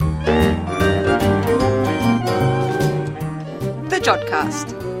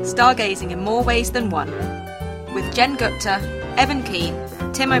Jodcast, Stargazing in more ways than one, with Jen Gupta, Evan Keane,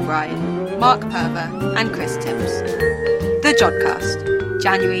 Tim O'Brien, Mark Purver and Chris Tibbs. The Jodcast,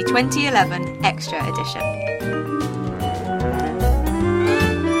 January 2011 Extra Edition.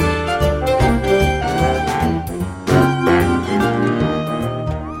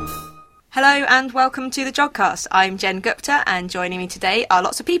 Hello and welcome to the Jodcast. I'm Jen Gupta and joining me today are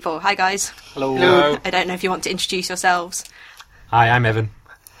lots of people. Hi guys. Hello. Hello. I don't know if you want to introduce yourselves. Hi, I'm Evan.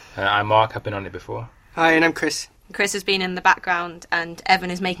 I'm Mark, I've been on it before. Hi, and I'm Chris. Chris has been in the background and Evan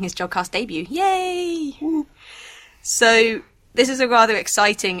is making his Jodcast debut. Yay! Woo. So this is a rather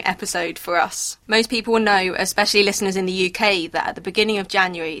exciting episode for us. Most people will know, especially listeners in the UK, that at the beginning of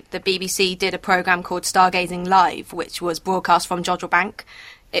January the BBC did a programme called Stargazing Live, which was broadcast from Jodrell Bank.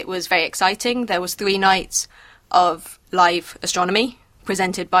 It was very exciting. There was 3 nights of live astronomy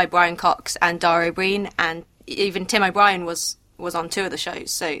presented by Brian Cox and Dara O Briain, and even Tim O'Brien was on 2 of the shows.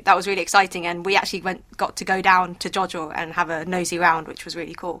 So that was really exciting, and we actually got to go down to Jodrell and have a nosy round, which was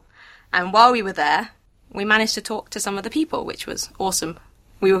really cool. And while we were there, we managed to talk to some of the people, which was awesome.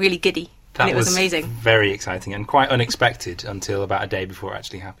 We were really giddy, and it was amazing. Very exciting and quite unexpected until about a day before it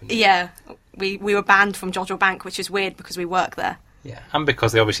actually happened. Yeah, we were banned from Jodrell Bank, which is weird because we work there. Yeah, and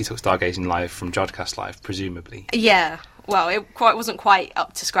because they obviously took Stargazing Live from Jodcast Live, presumably. Yeah, well, it wasn't quite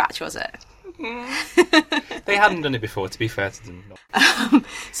up to scratch, was it? They hadn't done it before, to be fair to them.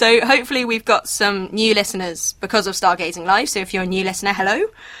 So hopefully we've got some new listeners because of Stargazing Live, so if you're a new listener, hello.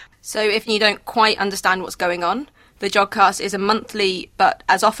 So if you don't quite understand what's going on, the Jodcast is a monthly, but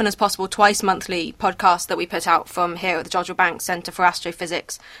as often as possible, twice monthly podcast that we put out from here at the Jodrell Bank Centre for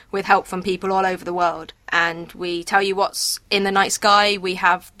Astrophysics with help from people all over the world. And we tell you what's in the night sky, we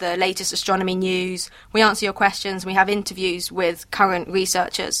have the latest astronomy news, we answer your questions, we have interviews with current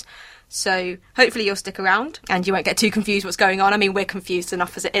researchers. So hopefully you'll stick around and you won't get too confused what's going on. I mean, we're confused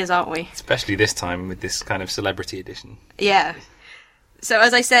enough as it is, aren't we? Especially this time with this kind of celebrity edition. Yeah. So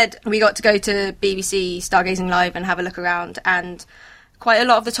as I said, we got to go to BBC Stargazing Live and have a look around, and quite a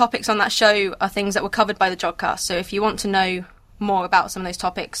lot of the topics on that show are things that were covered by the Jodcast. So if you want to know more about some of those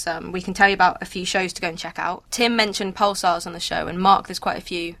topics, we can tell you about a few shows to go and check out. Tim mentioned pulsars on the show, and Mark, there's quite a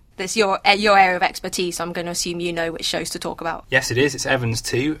few. That's your area of expertise, so I'm going to assume you know which shows to talk about. Yes, it is. It's Evan's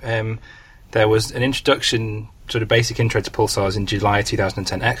too. There was an introduction, sort of basic intro to pulsars in July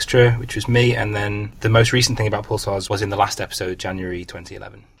 2010 Extra, which was me, and then the most recent thing about pulsars was in the last episode, January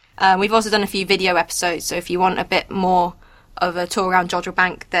 2011. We've also done a few video episodes, so if you want a bit more of a tour around Jodrell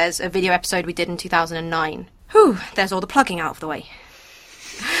Bank, there's a video episode we did in 2009. Whew, there's all the plugging out of the way.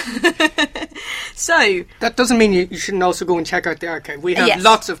 So that doesn't mean you shouldn't also go and check out the archive. We have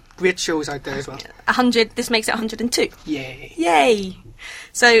lots of great shows out there as well. 100. This makes it 102. Yay!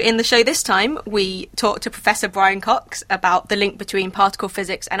 So in the show this time, we talked to Professor Brian Cox about the link between particle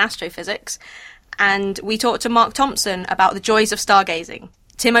physics and astrophysics, and we talked to Mark Thompson about the joys of stargazing.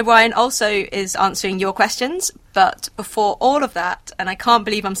 Tim O'Brien also is answering your questions, but before all of that, and I can't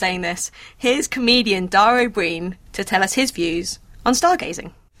believe I'm saying this, here's comedian Dara O Briain to tell us his views on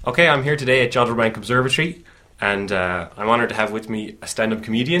stargazing. Okay, I'm here today at Jodrell Bank Observatory, and I'm honoured to have with me a stand-up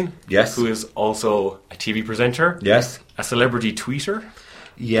comedian, yes, who is also a TV presenter, yes, a celebrity tweeter,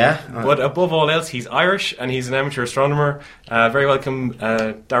 yeah, but above all else, he's Irish and he's an amateur astronomer. Very welcome,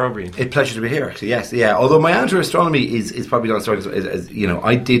 Dara O Briain. It's a pleasure to be here, actually. Yes, yeah. Although my amateur astronomy is probably not as strong as you know.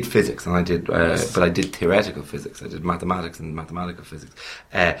 I did physics, and I did, but I did theoretical physics. I did mathematics and mathematical physics.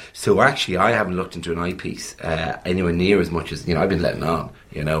 So actually, I haven't looked into an eyepiece anywhere near as much as I've been letting on.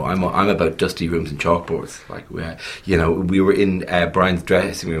 I'm about dusty rooms and chalkboards. Like we were in Brian's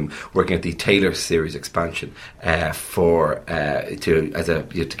dressing room working at the Taylor series expansion to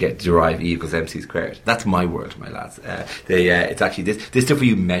derive E equals MC squared. That's my world, my lads. It's actually this stuff where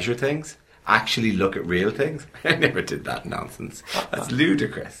you measure things, actually look at real things. I never did that nonsense. That's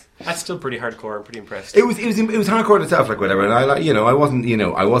ludicrous. That's still pretty hardcore. I'm pretty impressed. It was hardcore in itself, like whatever. And I wasn't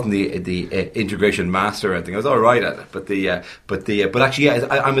the integration master or anything. I was all right at it, but actually, yeah,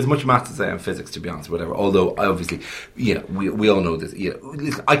 I'm as much maths as I am physics, to be honest. Whatever. Although obviously, we all know this.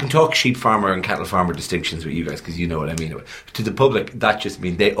 Listen, I can talk sheep farmer and cattle farmer distinctions with you guys because you know what I mean. To the public, that just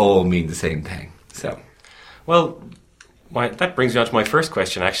means they all mean the same thing. So, well. That brings me on to my first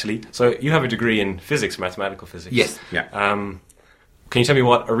question, actually. So you have a degree in physics, mathematical physics. Yes. Yeah. Can you tell me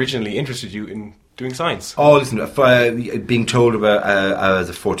what originally interested you in doing science? Oh, listen, being told about as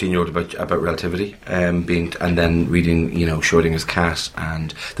a 14-year-old about relativity, and then reading, Schrodinger's cat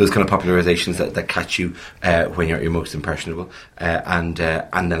and those kind of popularizations that catch you when you're at your most impressionable, and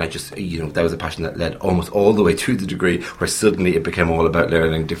then I just that was a passion that led almost all the way through the degree, where suddenly it became all about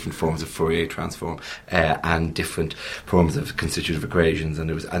learning different forms of Fourier transform and different forms of constitutive equations, and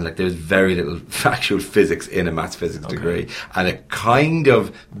there was very little actual physics in a maths physics degree, and it kind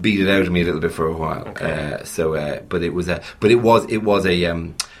of beat it out of me a little bit for a while. Okay. But it was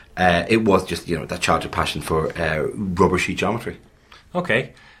just that childhood passion for rubber sheet geometry.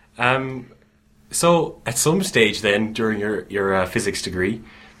 Okay, so at some stage then during your physics degree,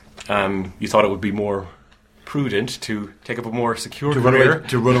 you thought it would be more prudent to take up a more secure career.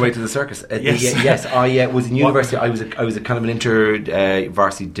 To run away to the circus. Yes. Yes, I was in university. I was a kind of an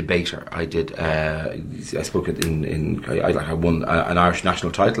inter-varsity debater. I did. I spoke I won an Irish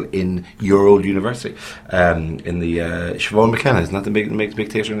national title in your old university, in the Siobhan McKenna. Isn't that the big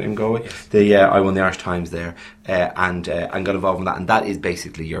theatre in Galway? Yes. I won the Irish Times there, and got involved in that. And that is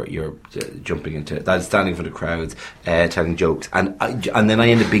basically you're jumping into that, is standing in front of crowds, telling jokes, and then I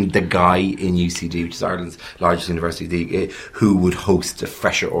ended up being the guy in UCD, which is Ireland's largest university, who would host the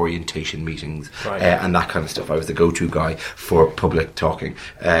fresher orientation meetings, and that kind of stuff. I was the go-to guy for public talking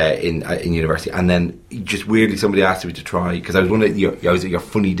in university. And then just weirdly somebody asked me to try, because I was your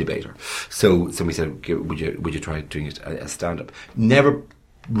funny debater. So somebody said, would you try doing it as stand-up? Never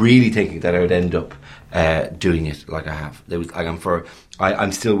really thinking that I would end up doing it like I have.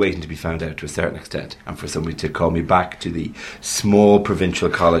 I'm still waiting to be found out to a certain extent, and for somebody to call me back to the small provincial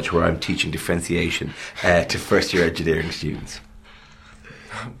college where I'm teaching differentiation to first-year engineering students.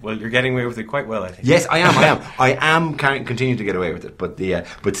 Well, you're getting away with it quite well, I think. Yes, I am. I am continuing to get away with it,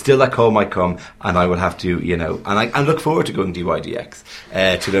 but still that call might come, and I will have to, and I look forward to going DYDX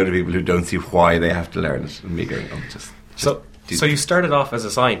to other people who don't see why they have to learn it, and me going, So you started off as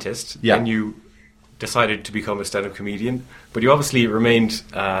a scientist, and you decided to become a stand-up comedian, but you obviously remained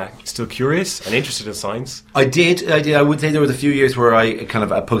still curious and interested in science. I did. I would say there was a few years where I kind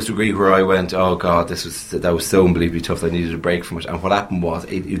of, a post-degree, where I went, oh God, that was so unbelievably tough, I needed a break from it. And what happened was,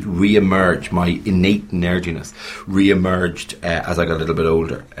 it re-emerged, my innate nerdiness re-emerged as I got a little bit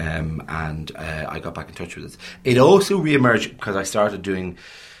older, and I got back in touch with it. It also re-emerged because I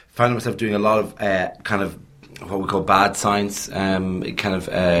found myself doing a lot of kind of what we call bad science, kind of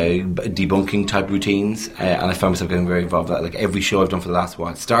debunking type routines, and I found myself getting very involved with that. Like every show I've done for the last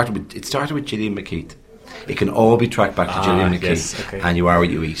while, it started with Gillian McKeith. It can all be tracked back to Gillian McKeith, yes, okay. And You Are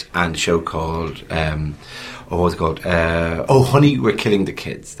What You Eat, and a show called what was it called? Honey, We're Killing the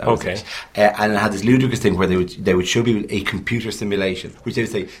Kids. That was it. And it had this ludicrous thing where they would show people a computer simulation, which they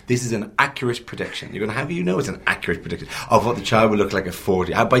would say, this is an accurate prediction. You're going, how do you know it's an accurate prediction of what the child would look like at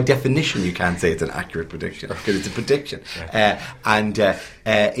 40? By definition, you can't say it's an accurate prediction, because it's a prediction. Yeah.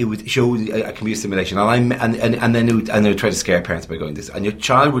 It would show a computer simulation, and then they would try to scare parents by going this, and your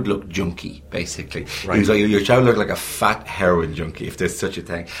child would look junky, basically. Right. It was like your child would look like a fat heroin junkie, if there's such a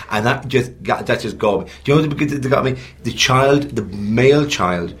thing, and that just got me. Do you know what that got me? The male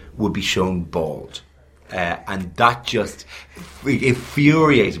child would be shown bald, and that just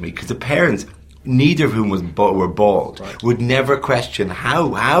infuriated me, because the parents, neither of whom were bald, right, would never question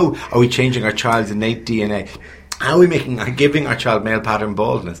how are we changing our child's innate DNA. How are we giving our child male pattern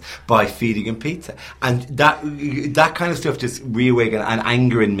baldness by feeding him pizza? And that kind of stuff just reawakened an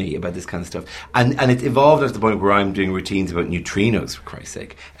anger in me about this kind of stuff. And it evolved at the point where I'm doing routines about neutrinos, for Christ's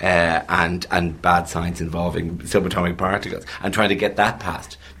sake, and bad science involving subatomic particles, and trying to get that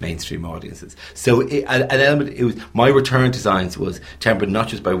past mainstream audiences. So my return to science was tempered not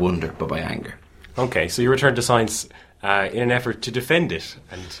just by wonder, but by anger. Okay, so you returned to science in an effort to defend it,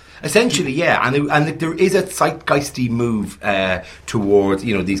 and essentially, yeah, and there is a zeitgeisty move towards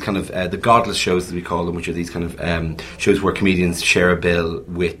these kind of the godless shows, as we call them, which are these kind of shows where comedians share a bill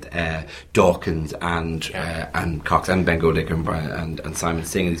with Dawkins and Cox and Ben Goldacre and Brian and Simon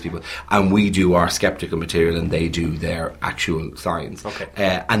Singh and these people, and we do our skeptical material and they do their actual science.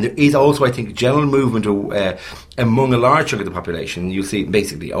 Okay. And there is also, I think, a general movement among a large chunk of the population. You'll see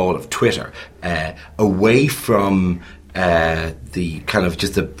basically all of Twitter away from the kind of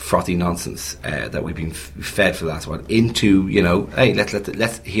just the frothy nonsense that we've been fed for the last while into, hey,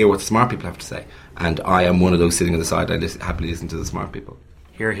 let's hear what the smart people have to say. And I am one of those sitting on the side. I happily listen to the smart people.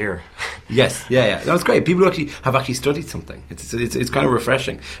 Hear, hear. Yes, yeah. That's great. People who have actually studied something. It's kind of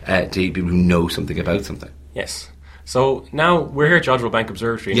refreshing to people who know something about something. Yes. So now we're here at Jodrell Bank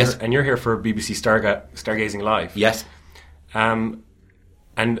Observatory, yes, and you're here for BBC Stargazing Live. Yes. And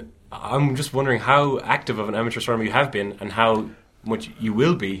I'm just wondering how active of an amateur astronomer you have been, and how much you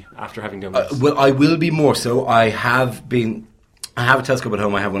will be after having done this. Well, I will be more so. I have a telescope at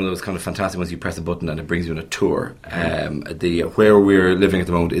home. I have one of those kind of fantastic ones. You press a button and it brings you on a tour. Where we're living at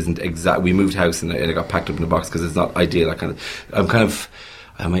the moment isn't exact. We moved house and it got packed up in a box because it's not ideal.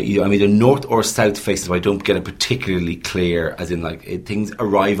 I'm either north or south facing, so I don't get it particularly clear, as in things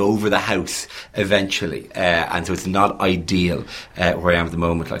arrive over the house eventually, and so it's not ideal where I am at the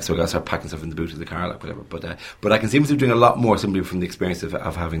moment. So I got to start packing stuff in the boot of the car, whatever. But I can see myself doing a lot more simply from the experience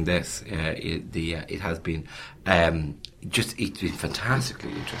of having this. It has been. It's been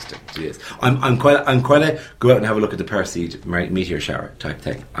fantastically interesting. Yes, I'm quite a go out and have a look at the Perseid meteor shower type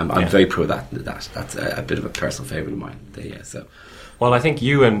thing. I'm very pro that. That's a bit of a personal favourite of mine. So. Well, I think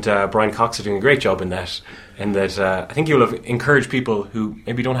you and Brian Cox are doing a great job in that I think you'll have encouraged people who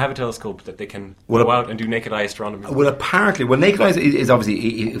maybe don't have a telescope that they can go out and do naked eye astronomy. Well, apparently, naked eye is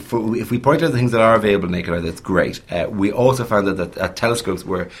obviously, if we point out the things that are available in naked eye, that's great. We also found that telescopes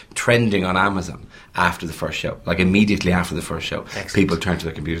were trending on Amazon after the first show, immediately after the first show. Excellent. People turned to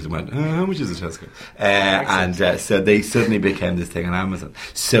their computers and went, how much is a telescope? So they suddenly became this thing on Amazon.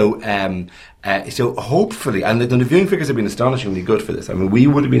 So hopefully, and the viewing figures have been astonishingly good for this. I mean, we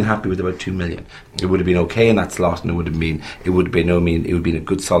would have been happy with about 2 million. It would have been okay in that slot, and it would have been a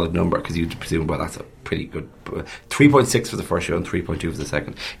good solid number, because you'd presume, well, that's a pretty good 3.6 for the first show and 3.2 for the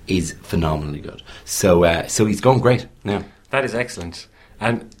second is phenomenally good. So he's gone great. Yeah, that is excellent.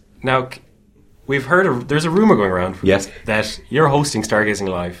 And now, we've heard there's a rumour going around that you're hosting Stargazing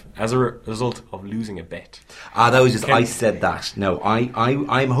Live as a result of losing a bet. That was just, I said that. No,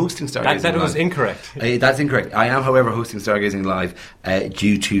 I'm hosting Stargazing Live. That was incorrect. That's incorrect. I am, however, hosting Stargazing Live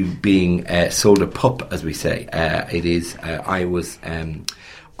due to being sold a pup, as we say. It is, I was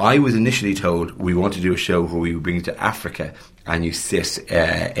initially told we want to do a show where we would bring you to Africa, and you sit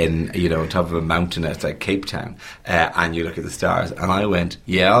on top of a mountain outside Cape Town, and you look at the stars. And I went,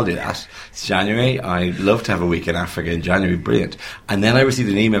 yeah, I'll do that. It's January. I'd love to have a week in Africa in January. Brilliant. And then I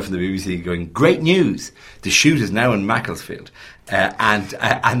received an email from the BBC going, great news. The shoot is now in Macclesfield. And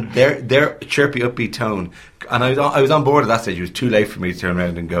their chirpy, upbeat tone. And I was on board at that stage. It was too late for me to turn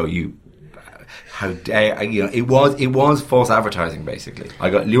around and go, how dare it was false advertising, basically. I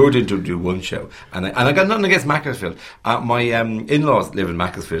got lured in to do one show, and I got nothing against Macclesfield. My in-laws live in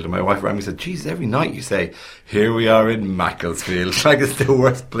Macclesfield, and my wife rang me and said, "Jesus, every night you say, here we are in Macclesfield," like it's the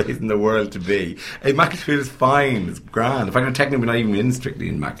worst place in the world to be. Macclesfield is fine, it's grand. In fact, technically we're not even strictly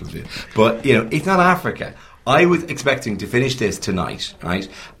in Macclesfield, but it's not Africa. I was expecting to finish this tonight, right,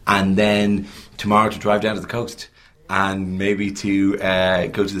 and then tomorrow to drive down to the coast. And maybe to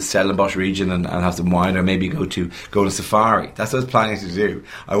go to the Stellenbosch region and have some wine, or maybe go on a safari. That's what I was planning to do.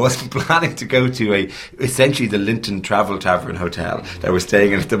 I wasn't planning to go to essentially the Linton Travel Tavern Hotel that we're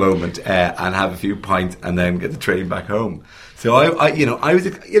staying in at the moment, and have a few pints and then get the train back home. So I was,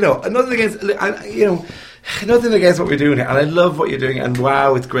 nothing against what we're doing here, and I love what you're doing, and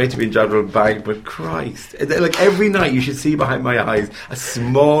wow, it's great to be in Jodrell Bank, but Christ, every night you should see behind my eyes a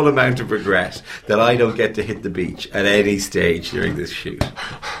small amount of regret that I don't get to hit the beach at any stage during this shoot.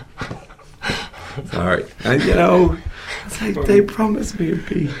 Sorry. And it's like they promised me a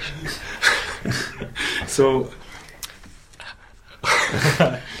beach. So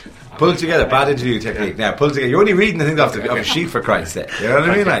pull it together, bad interview technique. Now pull it together. You're only reading the things off a sheet, for Christ's sake. You know what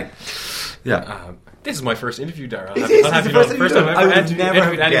I mean? Yeah. This is my first interview, Dara. It's the first time I've ever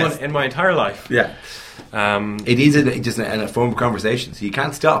interviewed anyone in my entire life. Yeah. It is just a form of conversation, so you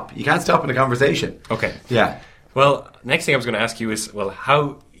can't stop. You can't stop in a conversation. Okay. Yeah. Well, next thing I was going to ask you is,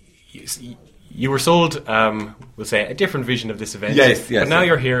 how you were sold, we'll say, a different vision of this event. Yes. But now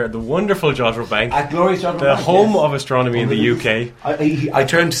you're here at the wonderful Jodrell Bank. At glorious Jodrell Bank. The home of astronomy in the UK. I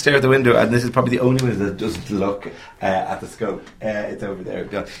turned to stare at the window, and this is probably the only window that doesn't look at the scope. It's over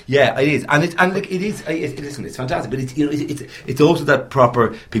there. Yeah, it is. Listen, it's fantastic, but it's also that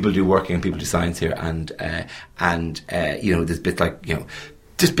proper people do working and people do science here, and there's bits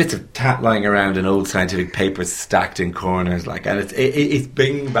just bits of tat lying around and old scientific papers stacked in corners, and it's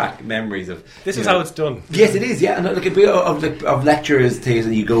bringing back memories of. This is how it's done. Yes, it is. Yeah, and of lecturers, things,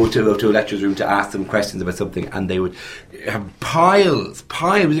 and you go to a lecturer's room to ask them questions about something, and they would have piles.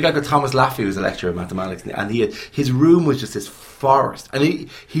 There's a guy called Thomas Laffey, who was a lecturer of mathematics, and his room was just this forest, and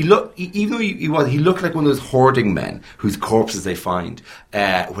he looked, even though he looked like one of those hoarding men whose corpses they find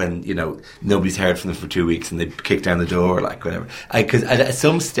when nobody's heard from them for 2 weeks and they kick down the door, whatever. Because at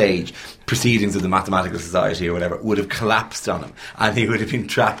some stage, proceedings of the Mathematical Society or whatever would have collapsed on him, and he would have been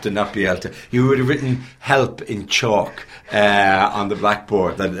trapped and not be able to. He would have written help in chalk on the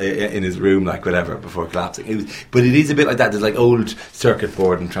blackboard in his room, whatever, before collapsing. But it is a bit like that. There's old circuit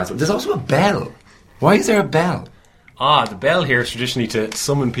board and transfer. There's also a bell. Why is there a bell? The bell here is traditionally to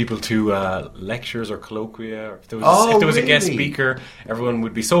summon people to lectures or colloquia. Or if there was a guest speaker, everyone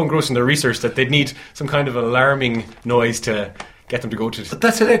would be so engrossed in their research that they'd need some kind of alarming noise to get them to go to. But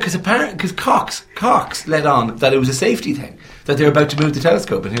that's hilarious because Cox let on that it was a safety thing, that they're about to move the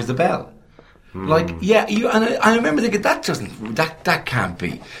telescope and here's the bell. I remember thinking that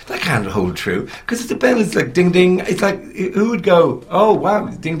can't hold true, because the bell is like ding ding. It's like, who would go, oh wow,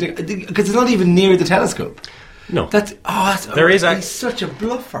 ding ding, because it's not even near the telescope. No, he's such a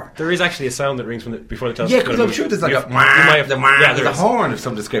bluffer. There is actually a sound that rings before the telescope. Yeah, because I'm sure there's like there's a horn of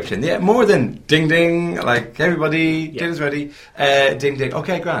some description. Yeah, more than ding ding. Like, everybody, dinner's ready. Ding ding.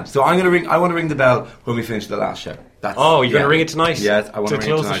 Okay, grand. So I want to ring the bell when we finish the last show. You're going to ring it tonight? Yes, I want to ring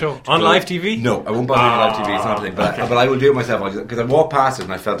it tonight. To close the show? On live TV? No, I won't bother with live TV. It's not a thing. But I will do it myself. Because I walked past it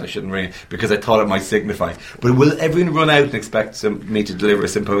and I felt I shouldn't ring it because I thought it might signify. But will everyone run out and expect me to deliver a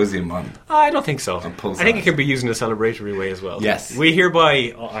symposium on? I don't think so. I think it can be used in a celebratory way as well. Yes. We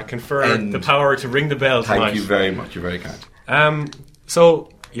hereby confer the power to ring the bell tonight. Thank you very much. You're very kind.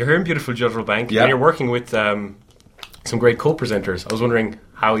 So, you're here in beautiful Judderell Bank. And you're working with some great co-presenters. I was wondering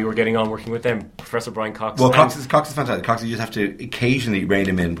how you were getting on working with them, Professor Brian Cox. Well, Cox is fantastic. Cox, you just have to occasionally rein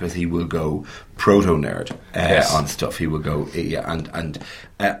him in because he will go proto-nerd on stuff. He will go, there's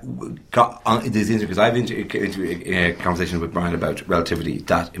because I've into a conversation with Brian about relativity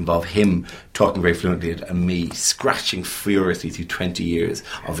that involve him talking very fluently and me scratching furiously through 20 years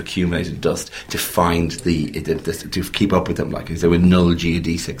of accumulated dust to find to keep up with them. Like, so with null G and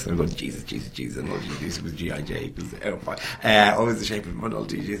D6, and I'm going, Jesus, and null G and D6 was GIJ, always the shape of my null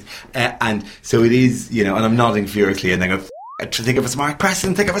DGs. And so it is, and I'm nodding furiously and then go, to think of a smart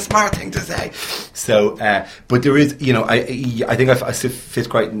question, think of a smart thing to say. So, but there is, I think I fit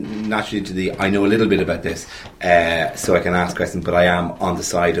quite naturally into I know a little bit about this, so I can ask questions. But I am on the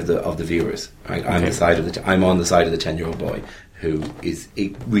side of the viewers. Right? I'm on the side of the 10-year-old boy who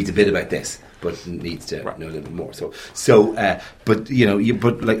reads a bit about this, but needs to know a little bit more. But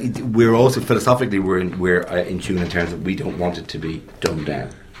we're also philosophically we're in tune in terms of we don't want it to be dumbed down.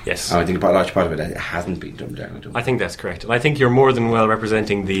 Yes. I think a large part of it hasn't been dumbed down. I think that's correct. And I think you're more than well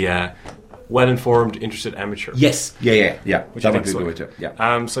representing the well-informed, interested amateur. Yes. Yeah. Which I think is good.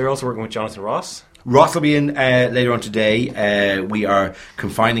 Yeah. So you're also working with Jonathan Ross. Ross will be in later on today. We are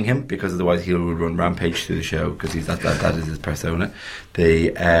confining him because otherwise he will run rampage through the show because that is his persona.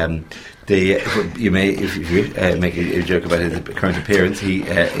 You may, if you make a joke about his current appearance, he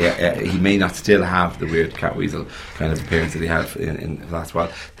may not still have the weird cat weasel kind of appearance that he had in the last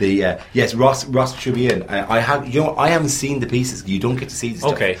while. Yes, Ross should be in. I haven't seen the pieces. You don't get to see the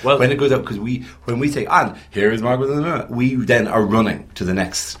stuff. Okay, well, when it goes up, because when we say, and here is Margaret, we then are running to the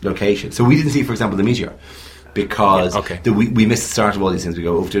next location. So we didn't see, for example, the meteor. Because we missed the start of all these things. We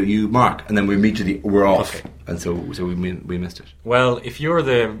go over to you, Mark, and then we immediately we're off, and so we missed it. Well, if you're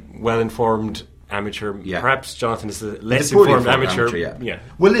the well-informed amateur, perhaps Jonathan is the less informed amateur. Yeah.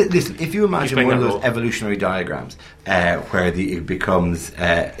 Well, listen. If you imagine one of those evolutionary diagrams where it becomes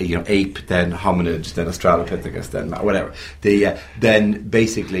ape, then hominid, then Australopithecus, then whatever. Then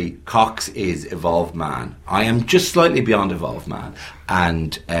basically Cox is evolved man. I am just slightly beyond evolved man,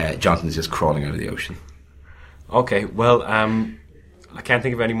 and Jonathan is just crawling out of the ocean. Okay, well, I can't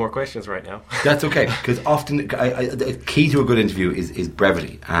think of any more questions right now. That's okay, because often the key to a good interview is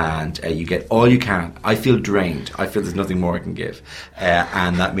brevity, and you get all you can. I feel drained. I feel there's nothing more I can give,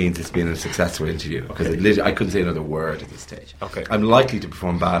 and that means it's been a successful interview, because I couldn't say another word at this stage. Okay. I'm likely to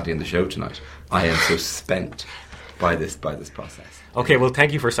perform badly in the show tonight. I am so spent by this process. Okay, well,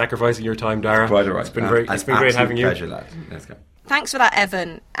 thank you for sacrificing your time, Dara. Quite all right. It's been great having you. Pleasure, lad. Let's go. Thanks for that,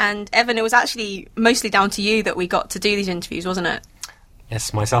 Evan. And Evan, it was actually mostly down to you that we got to do these interviews, wasn't it?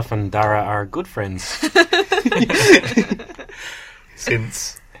 Yes, myself and Dara are good friends.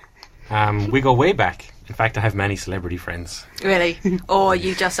 Since we go way back. In fact, I have many celebrity friends. Really? Or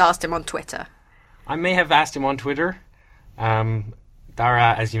you just asked him on Twitter? I may have asked him on Twitter.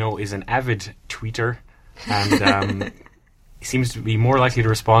 Dara, as you know, is an avid tweeter. And he seems to be more likely to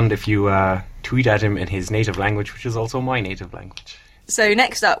respond if you tweet at him in his native language, which is also my native language. So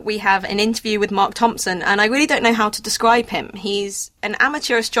next up, we have an interview with Mark Thompson, and I really don't know how to describe him. He's an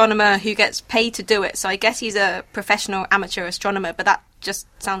amateur astronomer who gets paid to do it, so I guess he's a professional amateur astronomer, but that just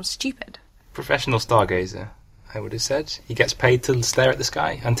sounds stupid. Professional stargazer, I would have said. He gets paid to stare at the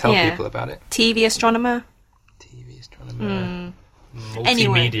sky and tell people about it. TV astronomer.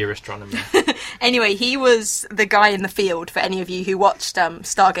 Multimedia astronomer. Anyway, he was the guy in the field for any of you who watched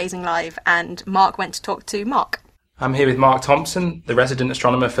Stargazing Live, and Mark went to talk to Mark. I'm here with Mark Thompson, the resident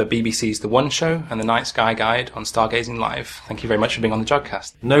astronomer for BBC's The One Show and the Night Sky Guide on Stargazing Live. Thank you very much for being on the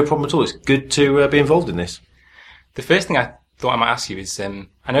Jodcast. No problem at all. It's good to be involved in this. The first thing I thought I might ask you is,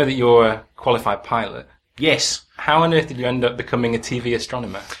 I know that you're a qualified pilot. Yes. How on earth did you end up becoming a TV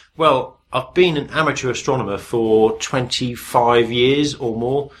astronomer? Well, I've been an amateur astronomer for 25 years or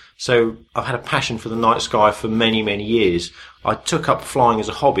more, so I've had a passion for the night sky for many, many years. I took up flying as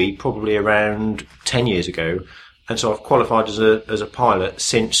a hobby probably around 10 years ago, and so I've qualified as a pilot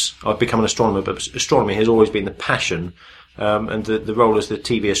since I've become an astronomer, but astronomy has always been the passion, and the role as the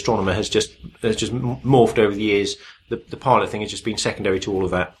TV astronomer has just morphed over the years. The pilot thing has just been secondary to all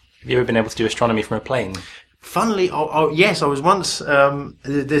of that. Have you ever been able to do astronomy from a plane? Funnily, yes, I was once.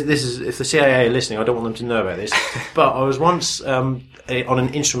 This is, if the CIA are listening, I don't want them to know about this. But I was once on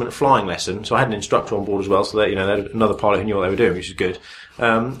an instrument flying lesson, so I had an instructor on board as well. So that they had another pilot who knew what they were doing, which is good.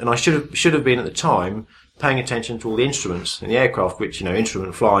 And I should have been at the time paying attention to all the instruments in the aircraft, which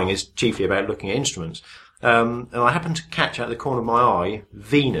instrument flying is chiefly about looking at instruments. And I happened to catch out of the corner of my eye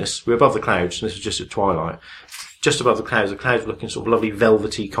Venus. We're above the clouds, and this was just at twilight. Just above the clouds were looking sort of lovely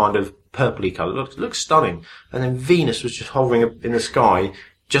velvety kind of purpley colour. It looked stunning. And then Venus was just hovering up in the sky,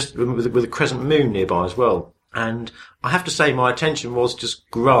 just with a crescent moon nearby as well. And I have to say my attention was just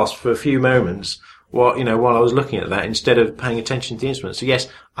grasped for a few moments while I was looking at that instead of paying attention to the instruments. So yes,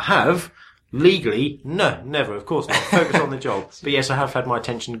 I have. Legally, no, never, of course not. Focus on the job. But yes, I have had my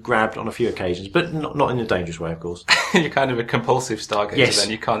attention grabbed on a few occasions, but not in a dangerous way, of course. You're kind of a compulsive stargazer, yes.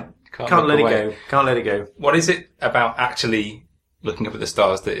 Then. You can't let it go. Can't let it go. What is it about actually looking up at the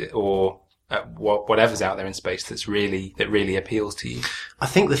stars or at whatever's out there in space that really appeals to you? I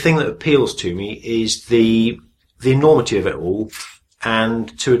think the thing that appeals to me is the enormity of it all,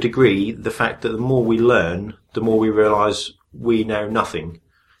 and to a degree, the fact that the more we learn, the more we realise we know nothing.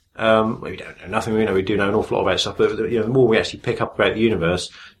 We don't know nothing. We do know an awful lot about stuff, but the more we actually pick up about the universe,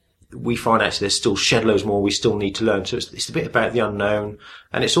 we find actually there's still shed loads more we still need to learn. So it's a bit about the unknown,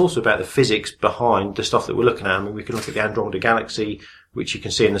 and it's also about the physics behind the stuff that we're looking at. I mean, we can look at the Andromeda Galaxy, which you can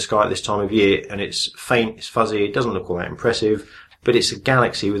see in the sky at this time of year, and it's faint, it's fuzzy, it doesn't look all that impressive, but it's a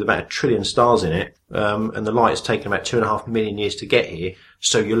galaxy with about 1 trillion stars in it, and the light has taken about 2.5 million years to get here,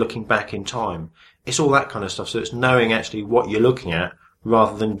 so you're looking back in time. It's all that kind of stuff, so it's knowing actually what you're looking at,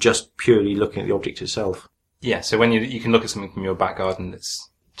 rather than just purely looking at the object itself. Yeah, so when you can look at something from your back garden that's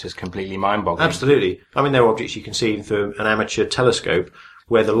just completely mind-boggling. Absolutely. I mean, there are objects you can see through an amateur telescope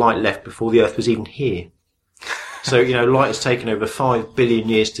where the light left before the Earth was even here. So, light has taken over 5 billion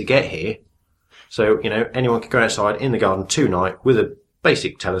years to get here. So, anyone can go outside in the garden tonight with a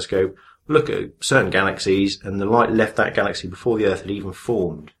basic telescope, look at certain galaxies, and the light left that galaxy before the Earth had even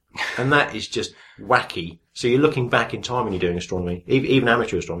formed. And that is just wacky. So you're looking back in time when you're doing astronomy, even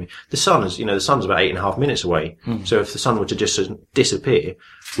amateur astronomy. The sun is, the sun's about 8.5 minutes away. So if the sun were to just disappear,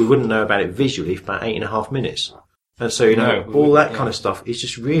 we wouldn't know about it visually for about 8.5 minutes. And so, all that kind of stuff is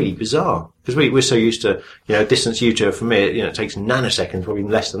just really bizarre. Because we're so used to, distance you to, for me, it takes nanoseconds, probably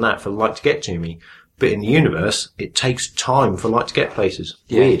less than that, for light to get to me. But in the universe, it takes time for light to get places.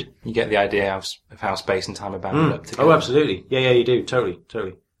 Yeah. Weird. You get the idea of how space and time are bound up together. Oh, absolutely. Yeah, you do. Totally.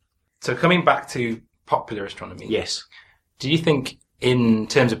 So coming back to popular astronomy. Yes. Do you think, in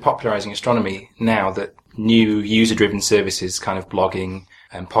terms of popularising astronomy now, that new user-driven services, kind of blogging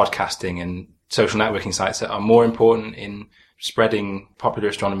and podcasting and social networking sites, are more important in spreading popular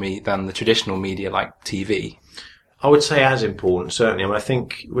astronomy than the traditional media like TV? I would say as important, certainly. I mean, I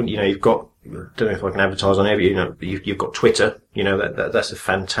think when you've got, I don't know if I can advertise on here, but you've got Twitter. That's a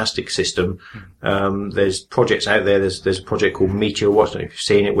fantastic system. There's projects out there. There's a project called Meteor Watch. I don't know if you've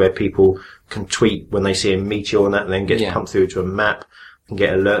seen it, where people can tweet when they see a meteor, and that then gets pumped through to a map and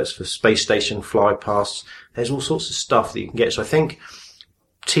get alerts for space station flypasts. There's all sorts of stuff that you can get. So I think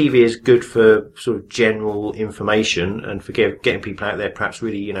TV is good for sort of general information and for getting people out there, perhaps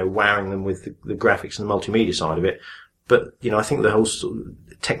really, wowing them with the graphics and the multimedia side of it. But, I think the whole sort of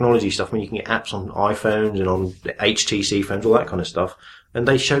technology stuff, I mean, you can get apps on iPhones and on HTC phones, all that kind of stuff, and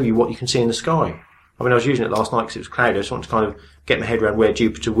they show you what you can see in the sky. I mean, I was using it last night because it was cloudy. I just wanted to kind of get my head around where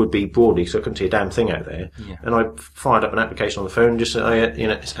Jupiter would be broadly, so I couldn't see a damn thing out there. Yeah. And I fired up an application on the phone and just said,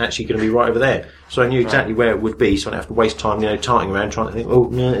 it's actually going to be right over there. So I knew exactly where it would be, so I didn't have to waste time, tarting around trying to think, oh,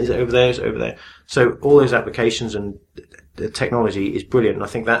 no, is it over there? Is it over there? So all those applications and the technology is brilliant, and I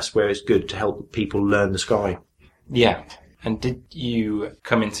think that's where it's good to help people learn the sky. Yeah. And did you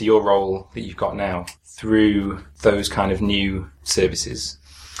come into your role that you've got now through those kind of new services?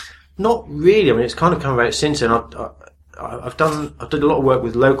 Not really. I mean, it's kind of come about since then. I've done a lot of work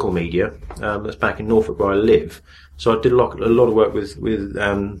with local media. That's back in Norfolk where I live. So I did a lot of work with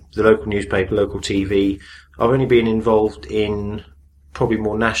the local newspaper, local TV. I've only been involved in probably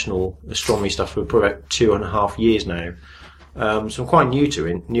more national astronomy stuff for probably about 2.5 years now. So I'm quite new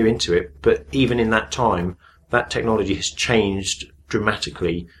into it. But even in that time, that technology has changed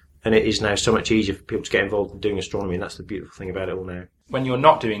dramatically, and it is now so much easier for people to get involved in doing astronomy, and that's the beautiful thing about it all now. When you're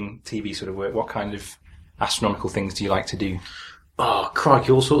not doing TV sort of work, what kind of astronomical things do you like to do? Oh,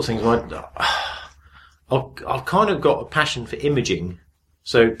 crikey, all sorts of things. I've kind of got a passion for imaging,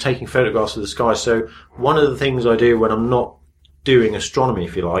 so taking photographs of the sky. So one of the things I do when I'm not doing astronomy,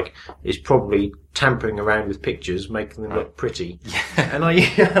 if you like, is probably tampering around with pictures, making them look pretty. And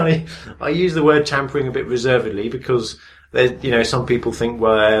I use the word tampering a bit reservedly because there's, some people think,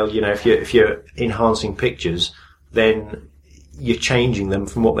 well, if you're enhancing pictures, then you're changing them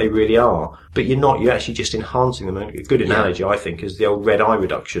from what they really are. But you're not, you're actually just enhancing them. And a good analogy, I think, is the old red eye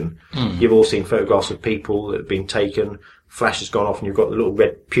reduction. You've all seen photographs of people that have been taken, flash has gone off, and you've got the little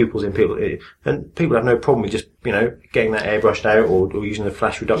red pupils in people. And people have no problem with just, getting that airbrushed out or using the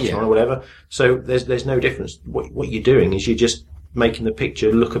flash reduction on or whatever. So there's no difference. What you're doing is you're just making the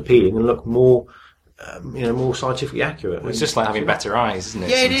picture look appealing and look more, more scientifically accurate. Well, it's just like having better eyes, isn't it?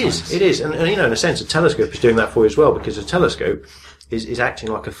 Yeah, sometimes. It is. And, in a sense, a telescope is doing that for you as well, because a telescope is acting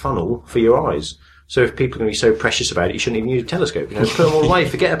like a funnel for your eyes. So if people are going to be so precious about it, you shouldn't even use a telescope. Put them all away,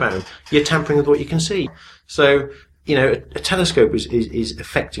 forget about them. You're tampering with what you can see. So, a telescope is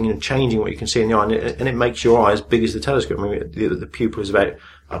affecting and changing what you can see in the eye, and it makes your eye as big as the telescope. I mean, the pupil is about,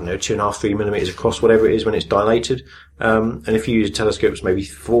 2.5, 3 millimeters across, whatever it is when it's dilated. And if you use a telescope that's maybe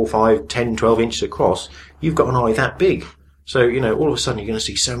 4, 5, 10, 12 inches across, you've got an eye that big. So, all of a sudden you're going to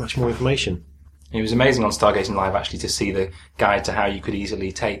see so much more information. It was amazing on Stargazing Live actually to see the guide to how you could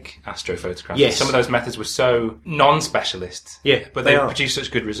easily take astrophotographs. Yes. Some of those methods were so non-specialist. Yeah, but they produced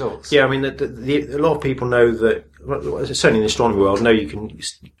such good results. Yeah, I mean, a lot of people know that, certainly in the astronomy world, know you can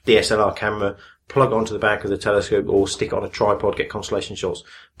DSLR camera, plug onto the back of the telescope or stick it on a tripod, get constellation shots.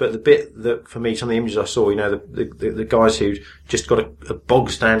 But the bit that, for me, some of the images I saw, the guys who'd just got a bog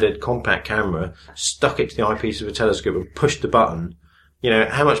standard compact camera, stuck it to the eyepiece of a telescope and pushed the button,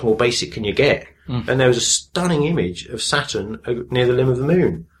 how much more basic can you get? And there was a stunning image of Saturn near the limb of the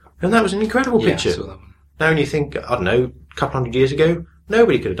moon. And that was an incredible picture. I saw that one. Now when you think, a couple hundred years ago,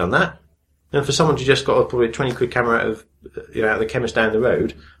 nobody could have done that. And for someone to just got probably a 20 quid camera out of the chemist down the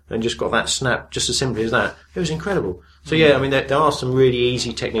road and just got that snap just as simply as that, it was incredible. So there are some really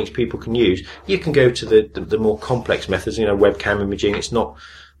easy techniques people can use. You can go to the more complex methods, webcam imaging. It's not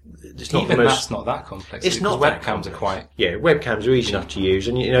that's not that complex. It's not webcams are quite. Yeah, webcams are easy enough to use,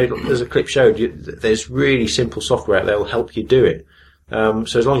 and as a clip showed, there's really simple software out there that will help you do it.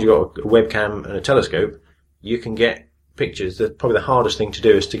 So as long as you've got a webcam and a telescope, you can get pictures. Probably the hardest thing to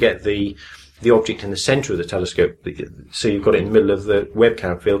do is to get the object in the centre of the telescope, so you've got it in the middle of the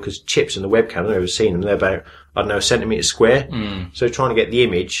webcam field, because chips in the webcam, I've never seen them, they're about, a centimetre square. So trying to get the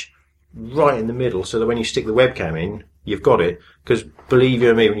image right in the middle, so that when you stick the webcam in, you've got it. Because believe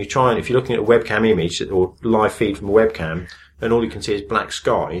you me, when if you're looking at a webcam image or live feed from a webcam, and all you can see is black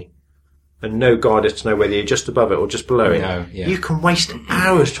sky, and no guidance to know whether you're just above it or just below it, you can waste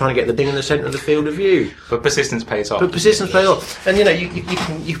hours trying to get the thing in the centre of the field of view. But persistence pays off. And you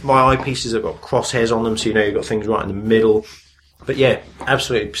can buy eyepieces that have got crosshairs on them, so you've got things right in the middle. But yeah,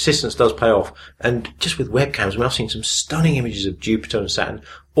 absolutely, persistence does pay off. And just with webcams, I've seen some stunning images of Jupiter and Saturn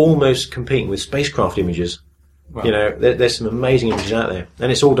almost competing with spacecraft images. Wow. There's some amazing images out there,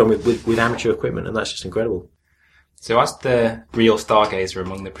 and it's all done with amateur equipment, and that's just incredible. So as the real stargazer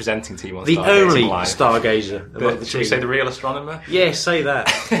among the presenting team on the Stargazing only Live, stargazer. Should we say the real astronomer? Yes, say that.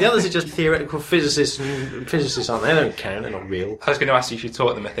 The others are just theoretical physicists, and physicists aren't they? They don't count, they're not real. I was going to ask you if you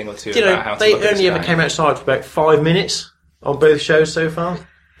taught them a thing or two about how to they look at only the ever sky. came outside for about 5 minutes on both shows so far.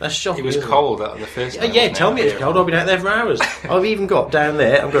 That's shocking. It was cold at the first one. Yeah, tell me it's cold. I've been out there for hours. I've even got down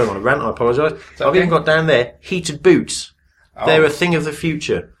there, I'm going on a rant, I apologise. I've even got down there heated boots. Oh. They're a thing of the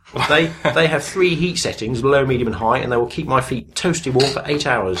future. They have 3 heat settings, low, medium and high, and they will keep my feet toasty warm for 8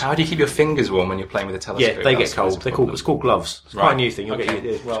 hours. How do you keep your fingers warm when you're playing with a telescope? Yeah, they get cold. It's called gloves. It's quite a new thing. You can get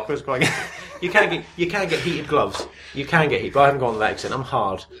heated gloves. You can get heat, but I haven't gone to that extent. I'm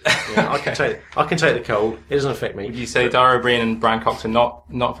hard. I can take the cold. It doesn't affect me. Would you say Dara O Briain and Brian Cox are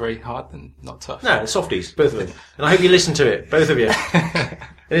not very hard and not tough? No, softies, both of them. And I hope you listen to it, both of you.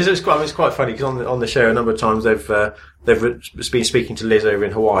 It's quite funny because on the show a number of times they've been speaking to Liz over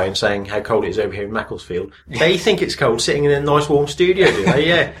in Hawaii and saying how cold it is over here in Macclesfield. They think it's cold sitting in a nice warm studio, do they?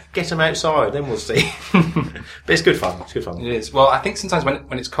 Yeah, get them outside, then we'll see. But it's good fun. It's good fun. It is. Well, I think sometimes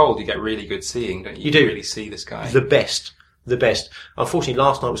when it's cold, you get really good seeing, don't you? You do really see the sky. The best. Unfortunately,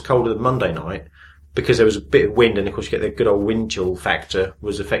 last night was colder than Monday night, because there was a bit of wind, and of course you get the good old wind chill factor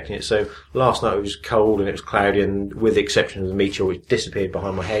was affecting it. So last night it was cold and it was cloudy, and with the exception of the meteor which disappeared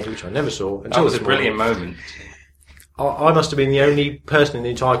behind my head, which I never saw until that was this a brilliant morning. moment. I must have been the only person in the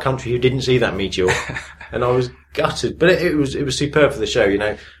entire country who didn't see that meteor, and I was gutted. But it was superb for the show. You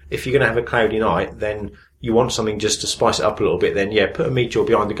know, if you're going to have a cloudy night, then you want something just to spice it up a little bit. Then put a meteor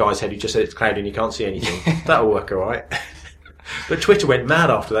behind the guy's head who just said it's cloudy and you can't see anything. That'll work all right. But Twitter went mad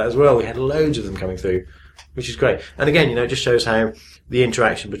after that as well. We had loads of them coming through, which is great. And again, you know, it just shows how the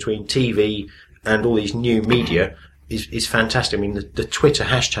interaction between TV and all these new media is fantastic. I mean, the Twitter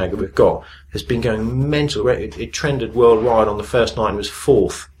hashtag that we've got has been going mental. It trended worldwide on the first night and was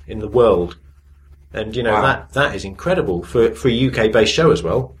 4th in the world. And, you know, wow. that is incredible for a UK-based show as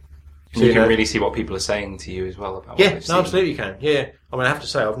well. So you can really see what people are saying to you as well about what they've seen. Absolutely you can. Yeah. I mean, I have to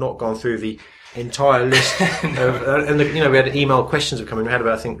say, I've not gone through the entire list and we had email questions have come in. We had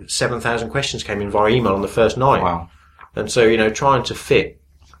about, I think, 7,000 questions came in via email on the first night. Wow. And so, you know, trying to fit,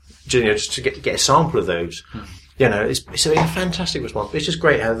 you know, just to get a sample of those. You know, it's a fantastic response. It's just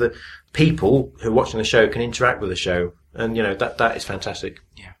great how the people who are watching the show can interact with the show. And, you know, that is fantastic.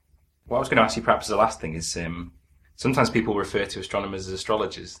 Yeah. What I was going to ask you perhaps as the last thing is, sometimes people refer to astronomers as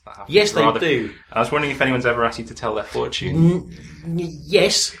astrologers. Yes, they do. I was wondering if anyone's ever asked you to tell their fortune.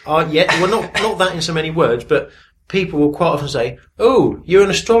 Yes. Well, not that in so many words, but people will quite often say, "Oh, you're an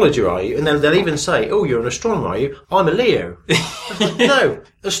astrologer, are you?" And then they'll even say, "Oh, you're an astronomer, are you?" "I'm a Leo." No,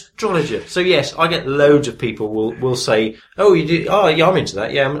 astrologer. So yes, I get loads of people will say, "Oh, you do? Oh, yeah, I'm into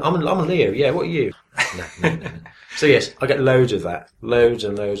that. Yeah, I'm a Leo. Yeah, what are you?" No. So yes, I get loads of that. Loads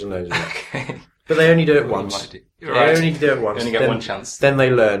and loads and loads of that. Okay. But they only do it once. They only do it once. You only get one chance. Then they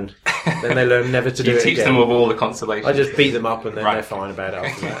learn. Then they learn never to do it again. You teach them of all the consolations. I just beat them up and then they're fine about it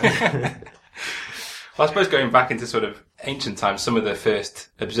after that. Well, I suppose going back into sort of ancient times, some of the first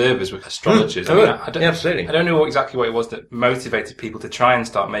observers were astrologers. Absolutely. I don't know exactly what it was that motivated people to try and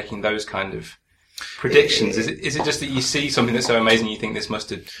start making those kind of predictions. Is it just that you see something that's so amazing you think this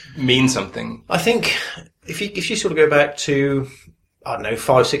must mean something? I think if you sort of go back to, I don't know,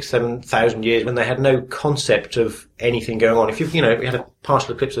 5, 6, 7,000 years when they had no concept of anything going on. If we had a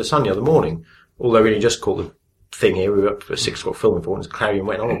partial eclipse of the sun the other morning, although we only just caught the thing here, we were up at 6 o'clock filming for it, and it's cloudy and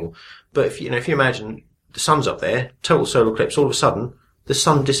wet and horrible. But if you imagine the sun's up there, total solar eclipse, all of a sudden the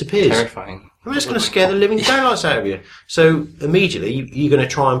sun disappears. Terrifying. I mean, it's going to scare the living daylights out of you. So immediately you're going to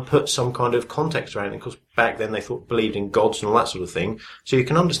try and put some kind of context around it. Of course, back then they believed in gods and all that sort of thing. So you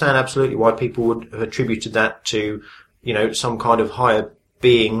can understand absolutely why people would have attributed that to, you know, some kind of higher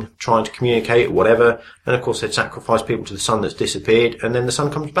being trying to communicate or whatever. And of course they'd sacrifice people to the sun that's disappeared, and then the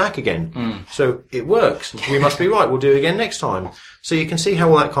sun comes back again. So it works. We must be right. We'll do it again next time. So you can see how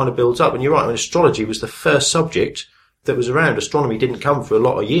all that kind of builds up. And you're right. I mean, astrology was the first subject that was around. Astronomy didn't come for a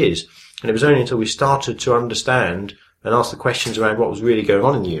lot of years. And it was only until we started to understand and ask the questions around what was really going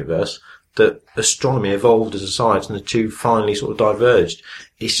on in the universe that astronomy evolved as a science, and the two finally sort of diverged.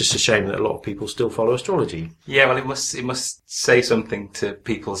 It's just a shame that a lot of people still follow astrology. Yeah, well, it must say something to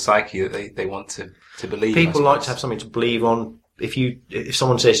people's psyche that they want to believe. People like to have something to believe on. If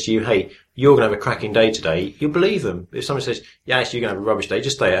someone says to you, "Hey, you're going to have a cracking day today," you'll believe them. If someone says, "Yeah, actually, you're going to have a rubbish day,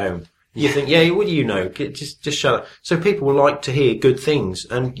 just stay at home," you think, "Yeah, what do you know? Just shut up." So people will like to hear good things,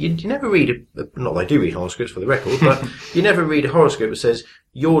 and you never read not that I do read horoscopes for the record, but you never read a horoscope that says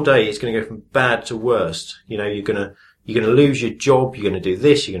your day is going to go from bad to worst. You know, you're going to lose your job, you're going to do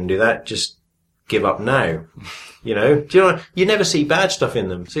this, you're going to do that. Just give up now. You know, you never see bad stuff in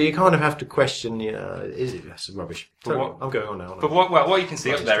them, so you kind of have to question. That's rubbish. I'm going on now. But what you can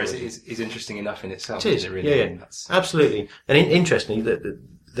see up there is interesting enough in itself. It is. Really? Yeah. Absolutely. And interestingly, that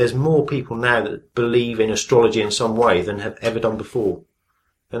there's more people now that believe in astrology in some way than have ever done before.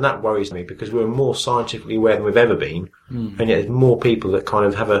 And that worries me, because we're more scientifically aware than we've ever been. And yet there's more people that kind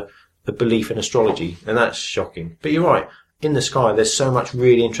of have a belief in astrology, and that's shocking. But you're right. In the sky, there's so much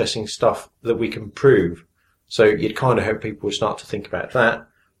really interesting stuff that we can prove. So you'd kind of hope people would start to think about that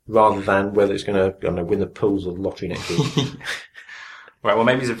rather than whether it's going to, I don't know, win the pools or the lottery next week. Right, well,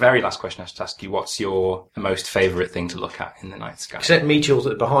 maybe as a very last question I should ask you, what's your most favourite thing to look at in the night sky? Except meteors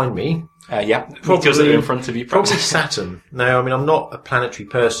that are behind me. Meteors that are in front of you. Probably Saturn. No, I mean, I'm not a planetary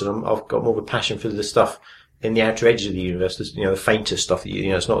person. I've got more of a passion for the stuff in the outer edges of the universe. The fainter stuff that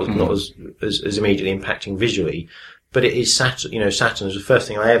it's not as immediately impacting visually. But it is Saturn. Saturn was the first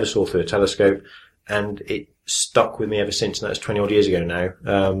thing I ever saw through a telescope, and it stuck with me ever since. And that's 20 odd years ago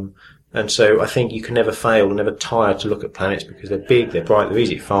now. And so I think you can never fail and never tire to look at planets, because they're big, they're bright, they're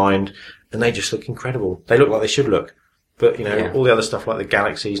easy to find, and they just look incredible. They look like they should look. But, all the other stuff like the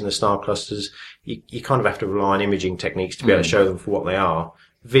galaxies and the star clusters, you kind of have to rely on imaging techniques to be able to show them for what they are.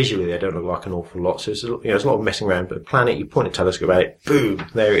 Visually, they don't look like an awful lot. So there's a lot of messing around. But a planet, you point a telescope at it, boom,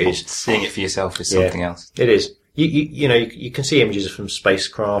 there it is. Seeing it for yourself is something else. It is. You can see images from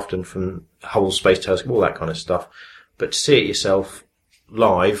spacecraft and from Hubble Space Telescope, all that kind of stuff. But to see it yourself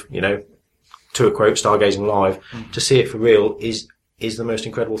live, to a quote, stargazing live, to see it for real is the most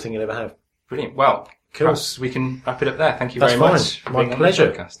incredible thing you'll ever have. Brilliant. Well, cool. Perhaps we can wrap it up there. Thank you That's very much. My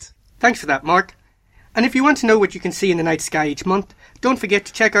pleasure. Thanks for that, Mark. And if you want to know what you can see in the night sky each month, don't forget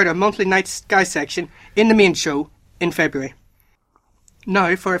to check out our monthly night sky section in the main show in February.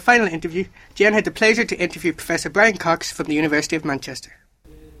 Now, for our final interview, Jen had the pleasure to interview Professor Brian Cox from the University of Manchester.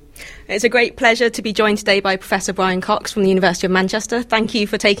 It's a great pleasure to be joined today by Professor Brian Cox from the University of Manchester. Thank you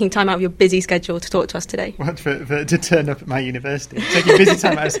for taking time out of your busy schedule to talk to us today. What, to turn up at my university? Taking busy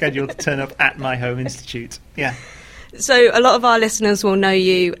time out of schedule to turn up at my home institute. Yeah. So a lot of our listeners will know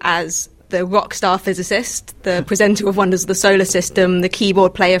you as the rock star physicist, the presenter of Wonders of the Solar System, the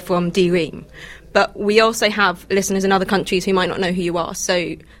keyboard player from D-Ream. But we also have listeners in other countries who might not know who you are.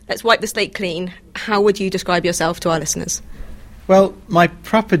 So let's wipe the slate clean. How would you describe yourself to our listeners? Well, my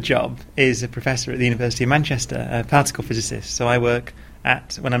proper job is a professor at the University of Manchester, a particle physicist. So I work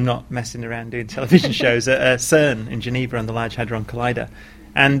when I'm not messing around doing television shows, at CERN in Geneva on the Large Hadron Collider.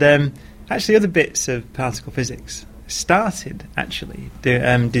 And actually other bits of particle physics started, actually,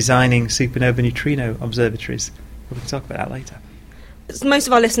 designing supernova neutrino observatories. We can talk about that later. Most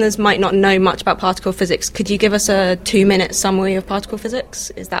of our listeners might not know much about particle physics. Could you give us a 2-minute summary of particle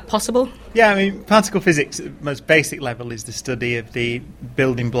physics? Is that possible? Yeah, I mean, particle physics at the most basic level is the study of the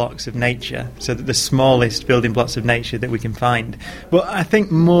building blocks of nature, so that the smallest building blocks of nature that we can find. But I think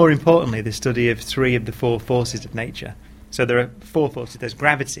more importantly, the study of 3 of the 4 forces of nature. So there are 4 forces. There's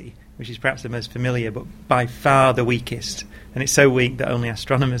gravity, which is perhaps the most familiar, but by far the weakest. And it's so weak that only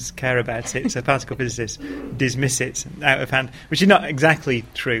astronomers care about it, so particle physicists dismiss it out of hand, which is not exactly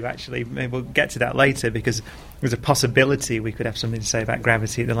true, actually. Maybe we'll get to that later, because there's a possibility we could have something to say about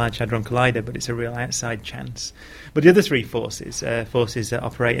gravity at the Large Hadron Collider, but it's a real outside chance. But the other 3 forces, forces that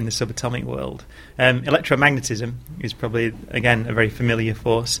operate in the subatomic world. Electromagnetism is probably, again, a very familiar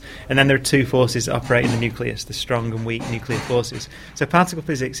force. And then there are 2 forces that operate in the nucleus, the strong and weak nuclear forces. So particle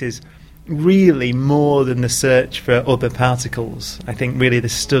physics is really more than the search for other particles. I think really the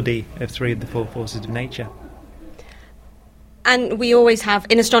study of 3 of the 4 forces of nature. And we always have,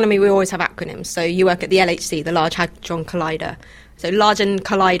 in astronomy, we always have acronyms. So you work at the LHC, the Large Hadron Collider. So large and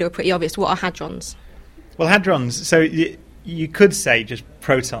collider are pretty obvious. What are hadrons? Well, hadrons, so you could say just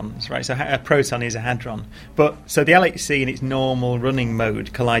protons, right? So a proton is a hadron. But so the LHC in its normal running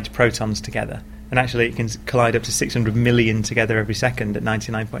mode collides protons together. And actually it can collide up to 600 million together every second at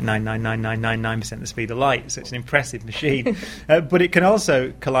 99.99999% the speed of light. So it's an impressive machine. But it can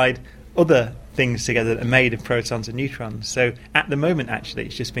also collide other things together that are made of protons and neutrons. So at the moment, actually,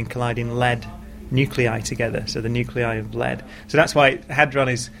 it's just been colliding lead nuclei together, so the nuclei of lead. So that's why hadron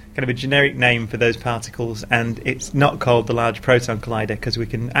is kind of a generic name for those particles, and it's not called the Large Proton Collider because we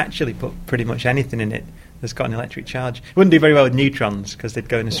can actually put pretty much anything in it that's got an electric charge. It wouldn't do very well with neutrons because they'd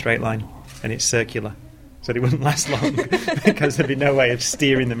go in a straight line, and it's circular, so they wouldn't last long because there'd be no way of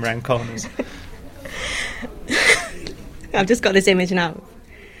steering them around corners. I've just got this image now.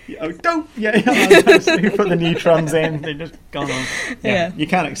 Oh, don't! Yeah, you put the neutrons in, they've just gone on. Yeah. You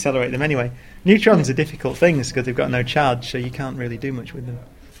can't accelerate them anyway. Neutrons are difficult things because they've got no charge, so you can't really do much with them.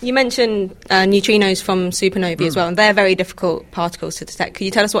 You mentioned neutrinos from supernovae as well, and they're very difficult particles to detect. Could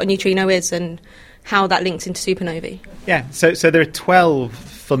you tell us what a neutrino is and how that links into supernovae? Yeah, so there are 12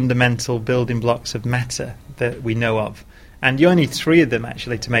 fundamental building blocks of matter that we know of. And you only 3 of them,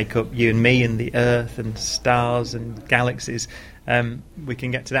 actually, to make up you and me and the Earth and stars and galaxies. We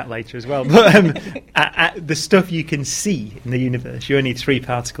can get to that later as well. But the stuff you can see in the universe, you only need 3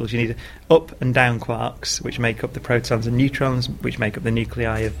 particles. You need up and down quarks, which make up the protons and neutrons, which make up the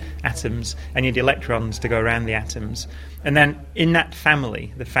nuclei of atoms. And you need electrons to go around the atoms. And then in that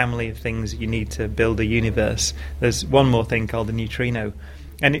family, the family of things that you need to build a universe, there's one more thing called a neutrino.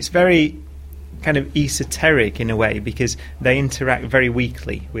 And it's very kind of esoteric in a way because they interact very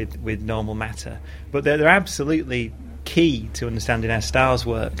weakly with normal matter. But they're absolutely key to understanding how stars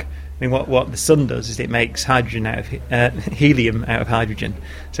work. I mean, what the sun does is it makes hydrogen out of helium out of hydrogen.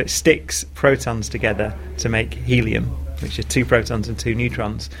 So it sticks protons together to make helium, which are 2 protons and 2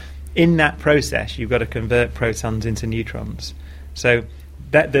 neutrons. In that process, you've got to convert protons into neutrons. So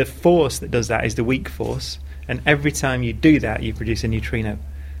that the force that does that is the weak force, and every time you do that, you produce a neutrino.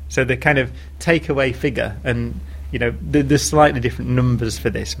 So the kind of takeaway figure, and you know, there's slightly different numbers for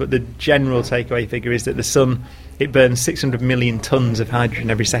this, but the general takeaway figure is that the sun, it burns 600 million tons of hydrogen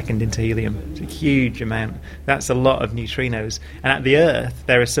every second into helium. It's a huge amount. That's a lot of neutrinos. And at the Earth,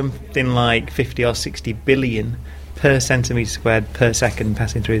 there are something like 50 or 60 billion per centimetre squared per second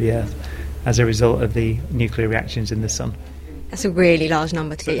passing through the Earth as a result of the nuclear reactions in the sun. That's a really large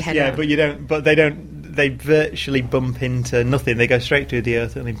number to get your head around. Yeah, but they don't. they virtually bump into nothing. They go straight through the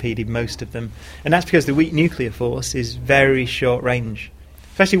Earth, unimpeded, most of them. And that's because the weak nuclear force is very short range.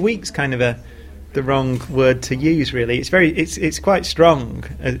 Especially weak's kind of the wrong word to use, really. It's quite strong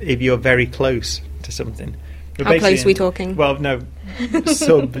if you're very close to something. But how close are we talking? Well, no,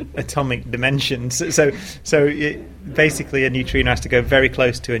 subatomic dimensions. Basically, a neutrino has to go very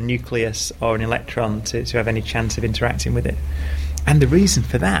close to a nucleus or an electron to have any chance of interacting with it. And the reason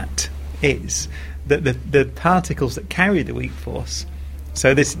for that is that the particles that carry the weak force,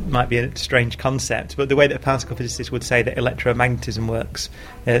 so this might be a strange concept, but the way that a particle physicist would say that electromagnetism works,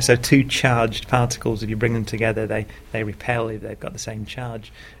 so two charged particles, if you bring them together, they repel if they've got the same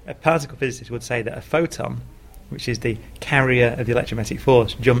charge. A particle physicist would say that a photon, which is the carrier of the electromagnetic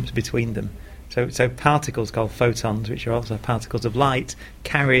force, jumps between them. So particles called photons, which are also particles of light,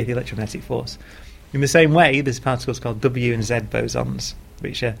 carry the electromagnetic force. In the same way, there's particles called W and Z bosons,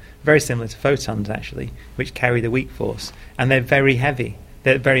 which are very similar to photons, actually, which carry the weak force. And they're very heavy.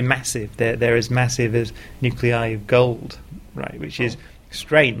 They're very massive. They're as massive as nuclei of gold, right, which is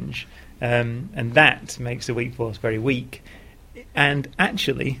strange. And that makes the weak force very weak. And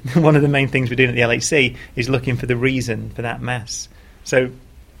actually, one of the main things we're doing at the LHC is looking for the reason for that mass. So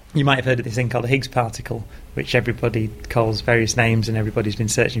you might have heard of this thing called a Higgs particle, which everybody calls various names and everybody's been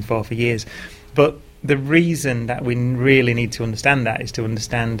searching for years. But the reason that we really need to understand that is to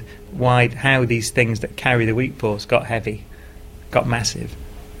understand how these things that carry the weak force got heavy, got massive.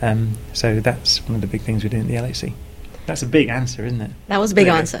 So that's one of the big things we're doing at the LHC. That's a big answer, isn't it? That was a big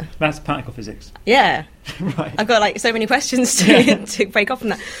answer. That's particle physics. Yeah. Right. I've got so many questions to break off from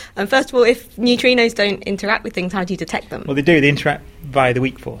that. First of all, if neutrinos don't interact with things, how do you detect them? Well, they do. They interact via the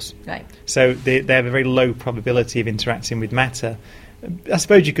weak force. Right. So they have a very low probability of interacting with matter. I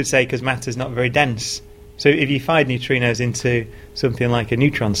suppose you could say because matter's not very dense. So if you fired neutrinos into something like a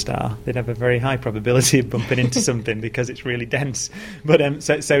neutron star, they'd have a very high probability of bumping into something because it's really dense. But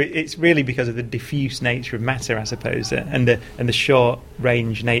so it's really because of the diffuse nature of matter, I suppose, and the short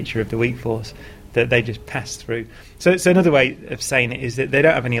range nature of the weak force that they just pass through. So another way of saying it is that they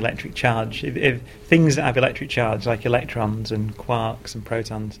don't have any electric charge. If things that have electric charge, like electrons and quarks and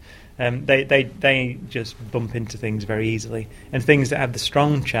protons, they just bump into things very easily. And things that have the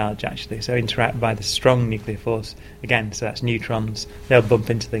strong charge, actually, so interact by the strong nuclear force, again, so that's neutrons, they'll bump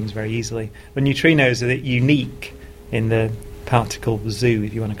into things very easily. But neutrinos are unique in the particle zoo,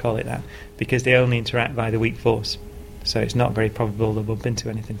 if you want to call it that, because they only interact by the weak force. So it's not very probable they'll bump into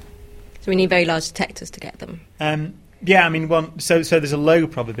anything. So we need very large detectors to get them. Yeah, I mean, so there's a low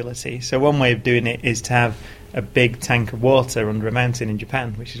probability. So one way of doing it is to have a big tank of water under a mountain in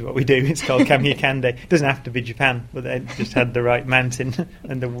Japan, which is what we do. It's called Kamiokande. It doesn't have to be Japan, but they just had the right mountain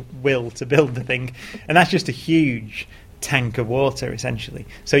and the will to build the thing. And that's just a huge tank of water, essentially.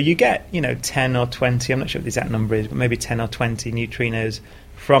 So you get, 10 or 20, I'm not sure what the exact number is, but maybe 10 or 20 neutrinos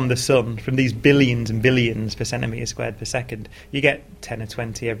from the sun, from these billions and billions per centimetre squared per second. You get 10 or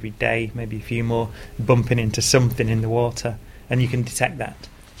 20 every day, maybe a few more, bumping into something in the water, and you can detect that.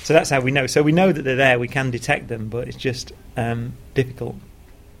 So that's how we know. So we know that they're there, we can detect them, but it's just difficult.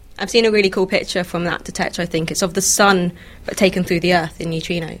 I've seen a really cool picture from that detector, I think. It's of the sun, but taken through the Earth in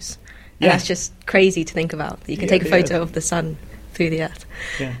neutrinos. And that's just crazy to think about, that you can take a photo of the sun through the Earth.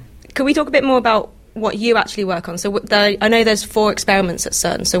 Yeah. Can we talk a bit more about what you actually work on? So I know there's 4 experiments at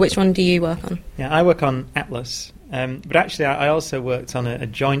CERN, so which one do you work on? Yeah, I work on ATLAS. But actually, I also worked on a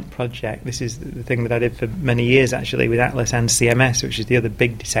joint project. This is the thing that I did for many years, actually, with ATLAS and CMS, which is the other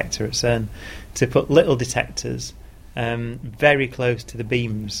big detector at CERN, to put little detectors very close to the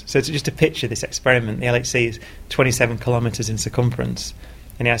beams. So just to picture this experiment, the LHC is 27 kilometres in circumference,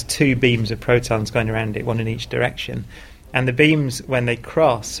 and it has 2 beams of protons going around it, one in each direction. And the beams, when they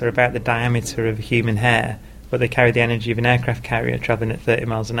cross, are about the diameter of a human hair, but they carry the energy of an aircraft carrier travelling at 30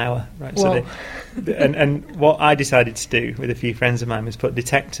 miles an hour. Right. So and what I decided to do with a few friends of mine was put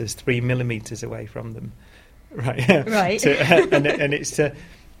detectors 3 millimetres away from them. Right. Right. And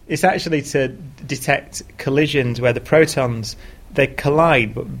it's actually to detect collisions where the protons, they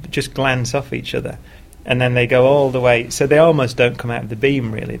collide but just glance off each other. And then they go all the way, so they almost don't come out of the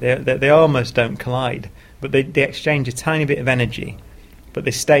beam, really. They almost don't collide, but they exchange a tiny bit of energy, but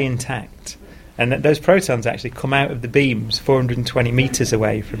they stay intact. And those protons actually come out of the beams 420 metres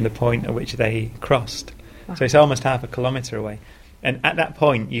away from the point at which they crossed. Wow. So it's almost half a kilometre away. And at that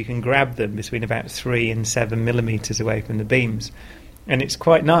point, you can grab them between about 3 and 7 millimetres away from the beams. And it's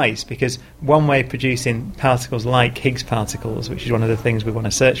quite nice because one way of producing particles like Higgs particles, which is one of the things we want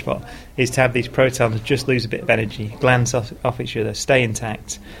to search for, is to have these protons just lose a bit of energy, glance off each other, stay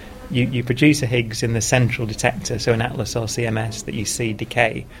intact. You produce a Higgs in the central detector, so an ATLAS or CMS that you see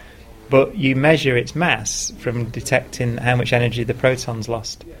decay. but you measure its mass from detecting how much energy the protons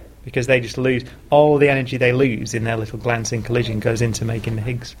lost, because they just lose all the energy they lose in their little glancing collision goes into making the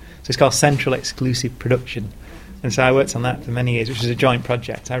Higgs. So it's called central exclusive production. And so I worked on that for many years, which was a joint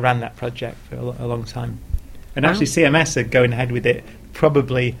project. I ran that project for a long time. And actually CMS are going ahead with it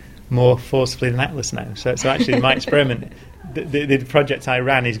probably more forcefully than Atlas now. So actually my experiment, the project I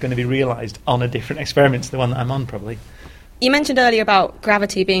ran is going to be realised on a different experiment to the one that I'm on probably. You mentioned earlier about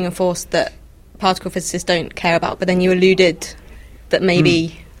gravity being a force that particle physicists don't care about, but then you alluded that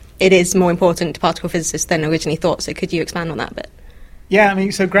maybe it is more important to particle physicists than originally thought. So could you expand on that a bit? Yeah, I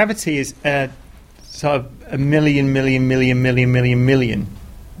mean, so gravity is sort of a million, a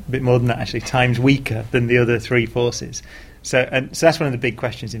bit more than that actually, times weaker than the other three forces. So that's one of the big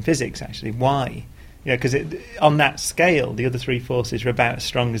questions in physics, actually. Why? Because on that scale, the other three forces are about as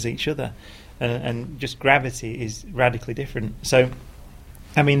strong as each other, and just gravity is radically different. So,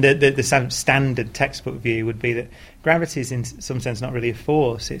 I mean, the standard textbook view would be that gravity is in some sense not really a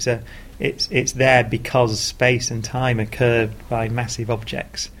force. It's there because space and time are curved by massive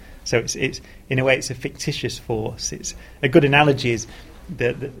objects. So it's in a way it's a fictitious force. It's a good analogy is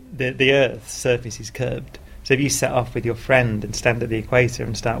the Earth's surface is curved. So if you set off with your friend and stand at the equator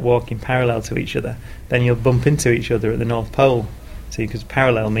and start walking parallel to each other, then you'll bump into each other at the North Pole. See, because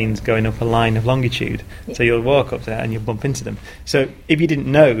parallel means going up a line of longitude. So you'll walk up there and you'll bump into them. So if you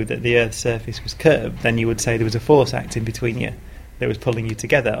didn't know that the Earth's surface was curved, then you would say there was a force acting between you that was pulling you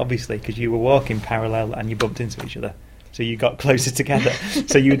together, obviously, because you were walking parallel and you bumped into each other. So you got closer together.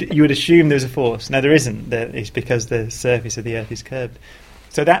 So you would assume there's a force. Now, there isn't. It's because the surface of the Earth is curved.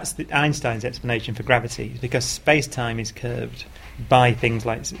 So that's Einstein's explanation for gravity, because space-time is curved by things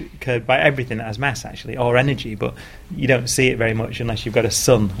like curved by everything that has mass, actually, or energy, but you don't see it very much unless you've got a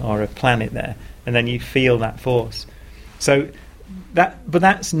sun or a planet there, and then you feel that force. So but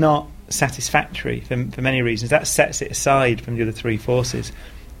that's not satisfactory for many reasons. That sets it aside from the other three forces.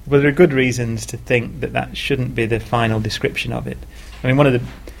 But there are good reasons to think that shouldn't be the final description of it. I mean, one of the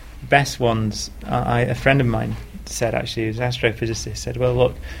best ones, a friend of mine said, actually, who's an astrophysicist, said, well,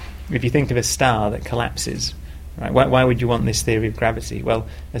 look, if you think of a star that collapses, right, why would you want this theory of gravity? Well,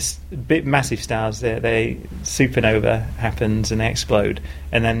 massive stars, they supernova happens and they explode,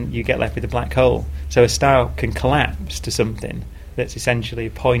 and then you get left with a black hole. So a star can collapse to something that's essentially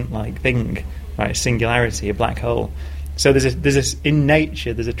a point-like thing, right, a singularity, a black hole. So in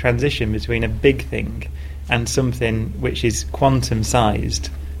nature, there's a transition between a big thing and something which is quantum-sized,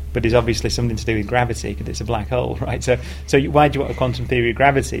 but is obviously something to do with gravity because it's a black hole, right? So why do you want a quantum theory of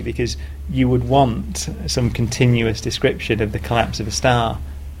gravity? Because you would want some continuous description of the collapse of a star,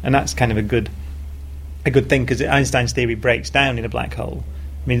 and that's kind of a good thing, because Einstein's theory breaks down in a black hole.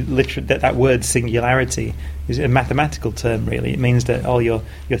 I mean, literally, that word singularity is a mathematical term, really. It means that all your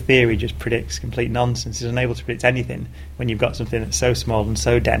theory just predicts complete nonsense. It's unable to predict anything when you've got something that's so small and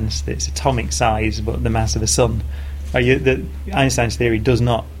so dense that it's atomic size but the mass of a sun. Einstein's theory does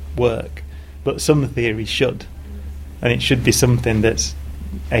not work, but some theories should, and it should be something that's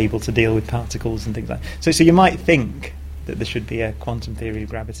able to deal with particles and things like that. So you might think that there should be a quantum theory of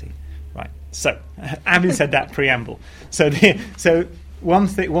gravity, right? So, having said that preamble, one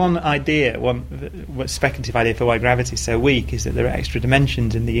speculative idea for why gravity is so weak is that there are extra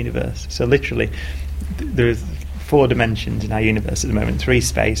dimensions in the universe. So literally, there are 4 dimensions in our universe at the moment: 3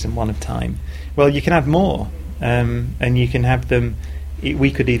 space and 1 of time. Well, you can have more, and you can have them. We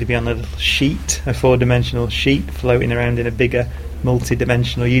could either be on a little sheet, a 4-dimensional sheet floating around in a bigger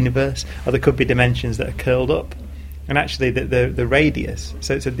multi-dimensional universe, or there could be dimensions that are curled up. And actually the radius,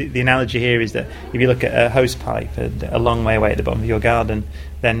 so the analogy here is that if you look at a hose pipe a long way away at the bottom of your garden,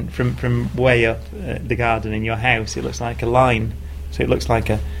 then from way up the garden in your house it looks like a line, so it looks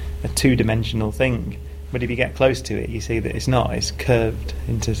like a 2-dimensional thing. But if you get close to it, you see that it's not. It's curved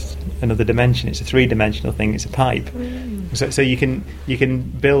into another dimension. It's a 3-dimensional thing. It's a pipe. So you can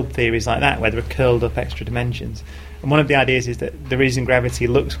build theories like that where there are curled up extra dimensions. And one of the ideas is that the reason gravity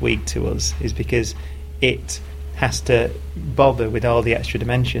looks weak to us is because it has to bother with all the extra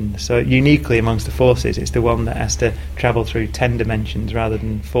dimensions. So uniquely amongst the forces, it's the one that has to travel through 10 dimensions rather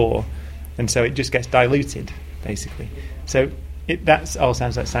than 4. And so it just gets diluted, basically. So that all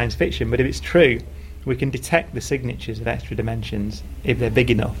sounds like science fiction, but if it's true, we can detect the signatures of extra dimensions if they're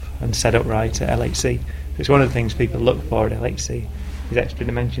big enough and set up right at LHC. So it's one of the things people look for at LHC, is extra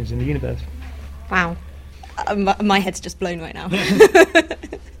dimensions in the universe. Wow. My head's just blown right now.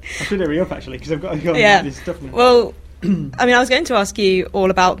 I should hurry up, actually, because I've got to go on this stuff now. Well, I mean, I was going to ask you all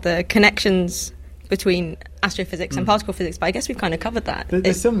about the connections between astrophysics and particle physics, but I guess we've kind of covered that.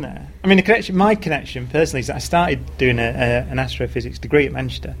 There's some there. I mean, my connection personally is that I started doing an astrophysics degree at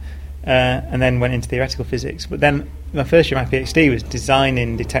Manchester and then went into theoretical physics. But then my first year of my PhD was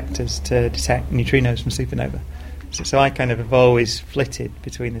designing detectors to detect neutrinos from supernova. So I kind of have always flitted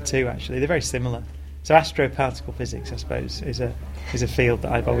between the two, actually. They're very similar. So astroparticle physics, I suppose, is a field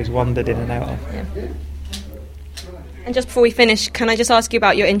that I've always wandered in and out of. Yeah. And just before we finish, can I just ask you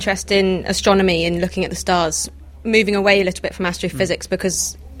about your interest in astronomy and looking at the stars, moving away a little bit from astrophysics,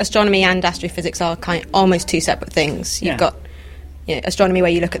 because astronomy and astrophysics are almost two separate things. You've got astronomy where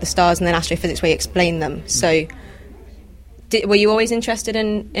you look at the stars, and then astrophysics where you explain them. So were you always interested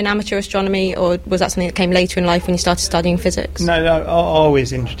in amateur astronomy, or was that something that came later in life when you started studying physics? No,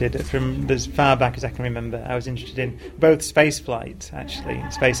 always interested. From as far back as I can remember, I was interested in both space flight, actually,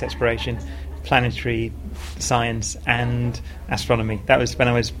 space exploration, planetary science, and astronomy. That was when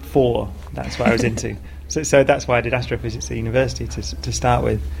I was 4. That's what I was into. So that's why I did astrophysics at university to start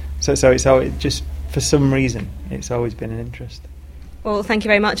with. So it's always, just for some reason, it's always been an interest. Well, thank you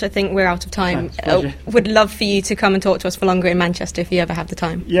very much. I think we're out of time. Would love for you to come and talk to us for longer in Manchester if you ever have the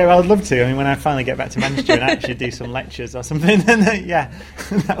time. Yeah, well, I'd love to. I mean, when I finally get back to Manchester and actually do some lectures or something, then yeah.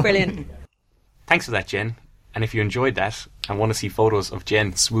 Brilliant. Thanks for that, Jen. And if you enjoyed that and want to see photos of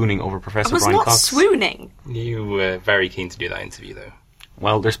Jen swooning over Professor I was Brian not Cox... swooning. You were very keen to do that interview, though.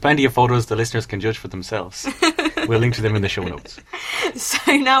 Well, there's plenty of photos the listeners can judge for themselves. We'll link to them in the show notes.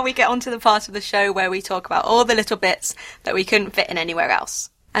 So now we get on to the part of the show where we talk about all the little bits that we couldn't fit in anywhere else.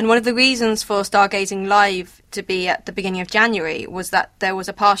 And one of the reasons for Stargazing Live to be at the beginning of January was that there was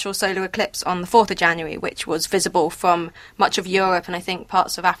a partial solar eclipse on the 4th of January, which was visible from much of Europe and I think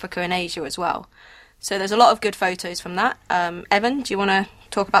parts of Africa and Asia as well. So there's a lot of good photos from that. Evan, do you want to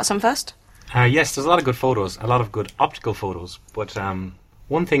talk about some first? Yes, there's a lot of good photos, a lot of good optical photos. But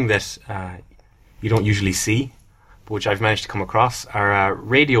one thing that you don't usually see, but which I've managed to come across, are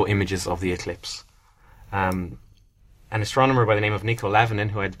radio images of the eclipse. An astronomer by the name of Nico Lavinen,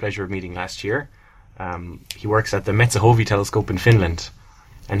 who I had the pleasure of meeting last year, he works at the Metsähovi telescope in Finland.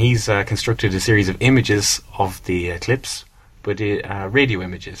 And he's constructed a series of images of the eclipse, but radio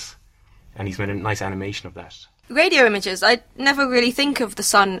images. And he's made a nice animation of that. Radio images. I never really think of the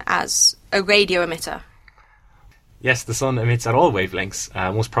sun as a radio emitter. Yes, the sun emits at all wavelengths,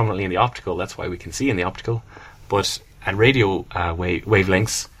 most prominently in the optical. That's why we can see in the optical. But at radio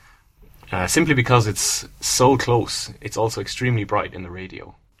wavelengths, simply because it's so close, it's also extremely bright in the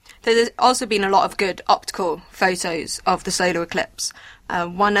radio. There's also been a lot of good optical photos of the solar eclipse.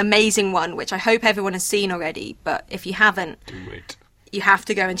 One amazing one, which I hope everyone has seen already, but if you haven't... Do it. You have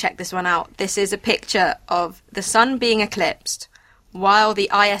to go and check this one out. This is a picture of the sun being eclipsed while the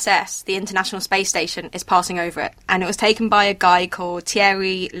ISS, the International Space Station, is passing over it. And it was taken by a guy called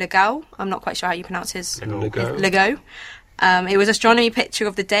Thierry Legault. I'm not quite sure how you pronounce his... Legault. It was an astronomy picture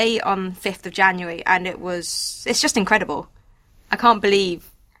of the day on 5th of January, and it's just incredible. I can't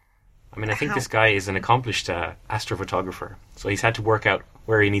believe... I mean, I think this guy is an accomplished astrophotographer. So he's had to work out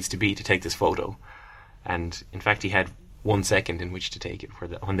where he needs to be to take this photo. And, in fact, he had 1 second in which to take it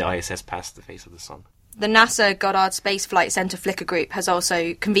when the ISS passed the face of the sun. The NASA Goddard Space Flight Center Flickr group has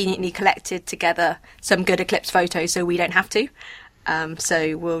also conveniently collected together some good eclipse photos so we don't have to.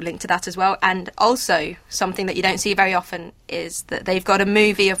 So we'll link to that as well. And also, something that you don't see very often is that they've got a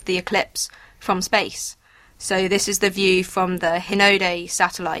movie of the eclipse from space. So this is the view from the Hinode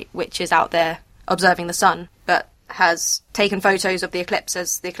satellite, which is out there observing the sun, but has taken photos of the eclipse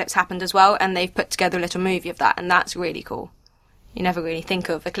as the eclipse happened as well, and they've put together a little movie of that, and that's really cool. You never really think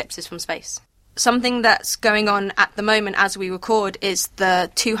of eclipses from space. Something that's going on at the moment as we record is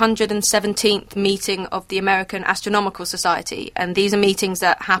the 217th meeting of the American Astronomical Society, and these are meetings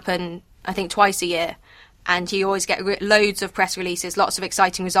that happen, I think, twice a year, and you always get loads of press releases, lots of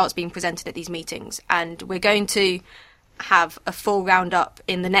exciting results being presented at these meetings, and we're going to have a full roundup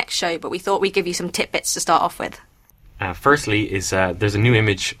in the next show, but we thought we'd give you some tidbits to start off with. Firstly, there's a new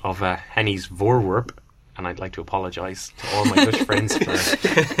image of Henny's Voorwerp, and I'd like to apologise to all my Dutch friends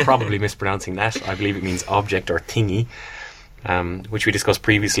for probably mispronouncing that. I believe it means object or thingy, which we discussed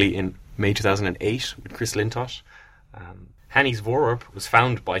previously in May 2008 with Chris Lintott. Henny's Voorwerp was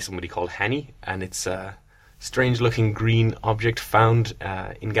found by somebody called Henny, and it's a strange-looking green object found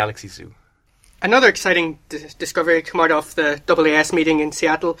in Galaxy Zoo. Another exciting discovery come out of the AAS meeting in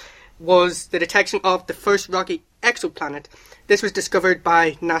Seattle was the detection of the first rocky exoplanet. This was discovered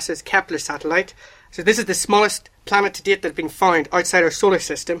by NASA's Kepler satellite. So this is the smallest planet to date that has been found outside our solar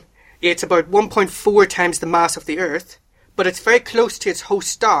system. It's about 1.4 times the mass of the Earth, but it's very close to its host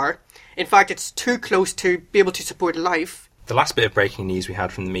star. In fact, it's too close to be able to support life. The last bit of breaking news we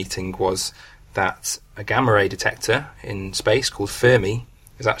had from the meeting was that a gamma ray detector in space called Fermi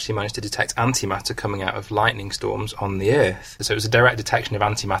has actually managed to detect antimatter coming out of lightning storms on the Earth. So it was a direct detection of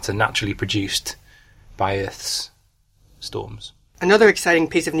antimatter naturally produced by Earth's storms. Another exciting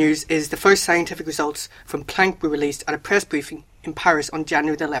piece of news is the first scientific results from Planck were released at a press briefing in Paris on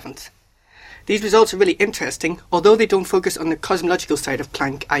January the 11th. These results are really interesting, although they don't focus on the cosmological side of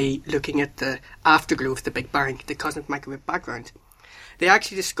Planck, i.e. looking at the afterglow of the Big Bang, the cosmic microwave background. They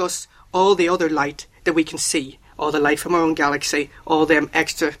actually discuss all the other light that we can see, all the light from our own galaxy, all them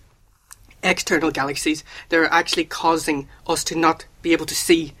external galaxies that are actually causing us to not be able to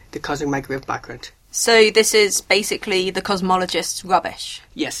see the cosmic microwave background. So this is basically the cosmologists' rubbish.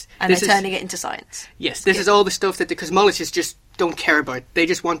 Yes. And they're turning it into science. Yes, this is all the stuff that the cosmologists just don't care about. They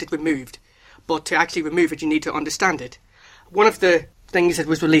just want it removed. But to actually remove it, you need to understand it. One of the results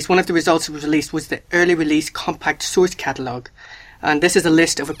that was released was the early release compact source catalogue. And this is a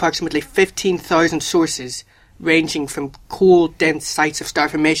list of approximately 15,000 sources, ranging from cold, dense sites of star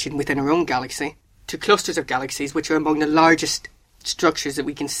formation within our own galaxy to clusters of galaxies, which are among the largest structures that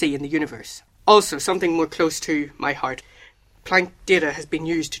we can see in the universe. Also, something more close to my heart, Planck data has been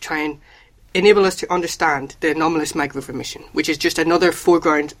used to try and enable us to understand the anomalous microwave emission, which is just another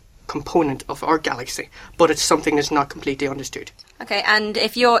foreground component of our galaxy, but it's something that's not completely understood. Okay, and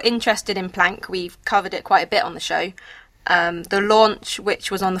if you're interested in Planck, we've covered it quite a bit on the show. The launch,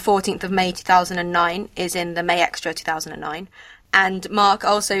 which was on the 14th of May 2009, is in the May Extra 2009. And Mark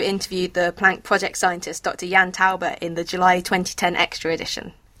also interviewed the Planck project scientist, Dr. Jan Tauber, in the July 2010 Extra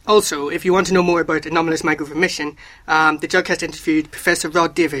edition. Also, if you want to know more about anomalous microwave emission, the Jugcast interviewed Professor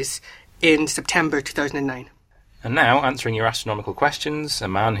Rod Davies in September 2009. And now, answering your astronomical questions, a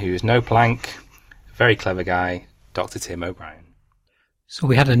man who is no Planck, a very clever guy, Dr. Tim O'Brien. So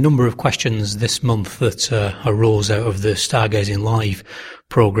we had a number of questions this month that arose out of the Stargazing Live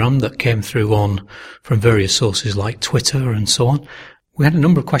programme that came through from various sources like Twitter and so on. We had a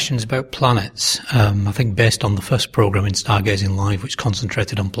number of questions about planets, I think based on the first programme in Stargazing Live, which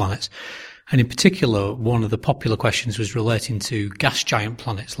concentrated on planets. And in particular, one of the popular questions was relating to gas giant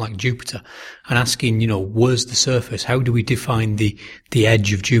planets like Jupiter and asking, where's the surface? How do we define the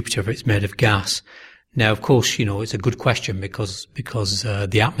edge of Jupiter if it's made of gas? Now, of course, it's a good question because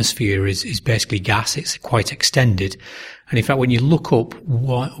the atmosphere is basically gas. It's quite extended. And in fact, when you look up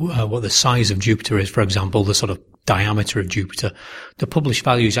what the size of Jupiter is, for example, the sort of diameter of Jupiter, the published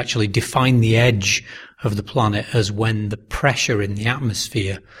values actually define the edge of the planet as when the pressure in the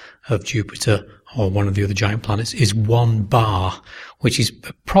atmosphere of Jupiter or one of the other giant planets is 1 bar, which is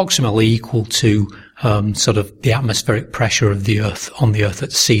approximately equal to sort of the atmospheric pressure of the Earth on the Earth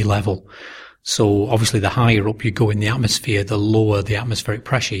at sea level. So obviously the higher up you go in the atmosphere, the lower the atmospheric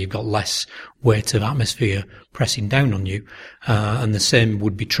pressure. You've got less weight of atmosphere pressing down on you. And the same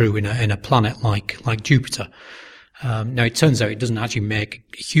would be true in a planet like Jupiter. Now it turns out it doesn't actually make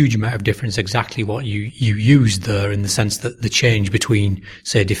a huge amount of difference exactly what you use there, in the sense that the change between,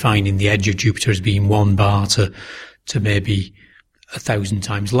 say, defining the edge of Jupiter as being 1 bar to maybe 1,000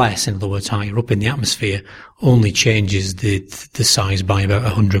 times less, in other words, higher up in the atmosphere, only changes the size by about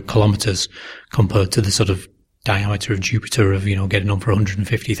 100 kilometres compared to the sort of diameter of Jupiter of, getting on for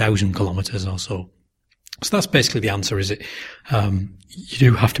 150,000 kilometres or so. So that's basically the answer, is it? You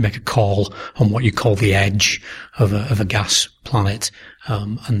do have to make a call on what you call the edge of a gas planet,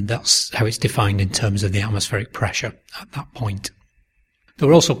 and that's how it's defined in terms of the atmospheric pressure at that point. There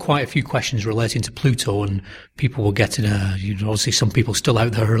were also quite a few questions relating to Pluto, and people were getting obviously some people still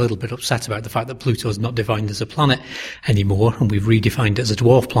out there are a little bit upset about the fact that Pluto is not defined as a planet anymore, and we've redefined it as a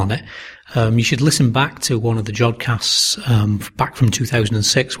dwarf planet. You should listen back to one of the Jodcasts back from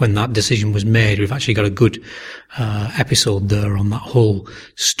 2006 when that decision was made. We've actually got a good episode there on that whole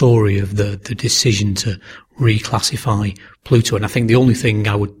story of the decision to reclassify Pluto. And I think the only thing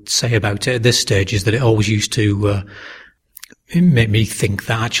I would say about it at this stage is that it always used to it made me think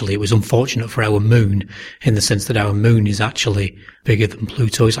that actually it was unfortunate for our moon, in the sense that our moon is actually bigger than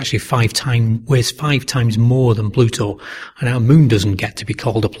Pluto. It's actually weighs 5 times more than Pluto, and our moon doesn't get to be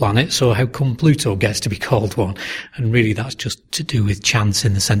called a planet, so how come Pluto gets to be called one? And really that's just to do with chance,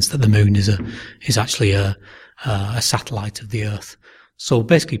 in the sense that the moon is actually a satellite of the Earth. So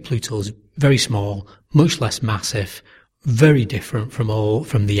basically Pluto is very small, much less massive, very different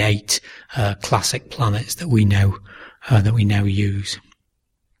from the 8 classic planets that we now use.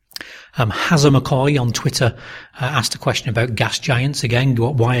 Hazza McCoy on Twitter asked a question about gas giants again.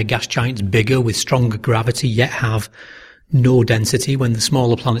 Why are gas giants bigger with stronger gravity yet have no density when the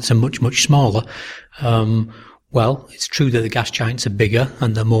smaller planets are much, much smaller? Well, it's true that the gas giants are bigger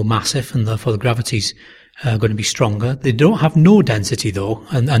and they're more massive, and therefore the gravity's going to be stronger. They don't have no density though,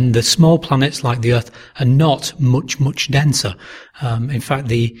 and the small planets like the Earth are not much denser. In fact,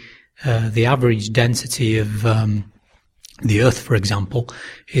 the average density of the Earth, for example,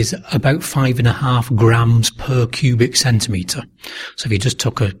 is about 5.5 grams per cubic centimetre. So if you just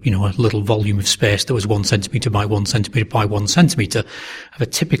took a little volume of space that was 1 centimetre by 1 centimetre by 1 centimetre of a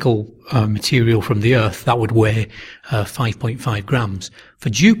typical material from the Earth, that would weigh 5.5 grams.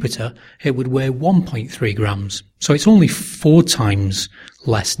 For Jupiter, it would weigh 1.3 grams. So it's only 4 times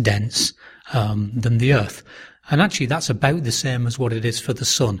less dense than the Earth. And actually, that's about the same as what it is for the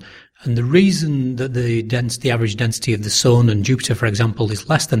Sun. And the reason that the average density of the Sun and Jupiter, for example, is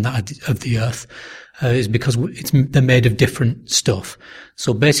less than that of the Earth is because they're made of different stuff.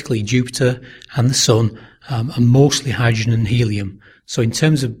 So basically, Jupiter and the Sun are mostly hydrogen and helium. So in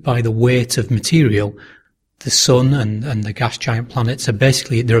terms of by the weight of material, the Sun and the gas giant planets are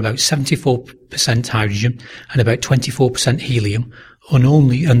basically, they're about 74% hydrogen and about 24% helium.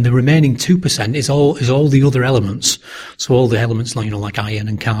 And the remaining 2% is all the other elements. So all the elements like iron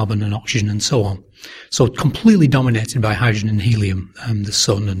and carbon and oxygen and so on. So completely dominated by hydrogen and helium, the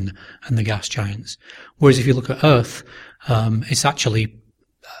Sun and the gas giants. Whereas if you look at Earth, it's actually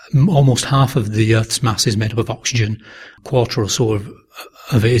almost half of the Earth's mass is made up of oxygen. A quarter or so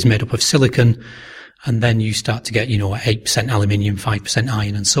of it is made up of silicon. And then you start to get, 8% aluminium, 5%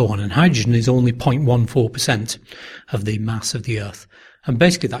 iron and so on. And hydrogen is only 0.14% of the mass of the Earth. And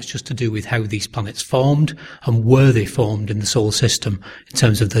basically that's just to do with how these planets formed and where they formed in the solar system in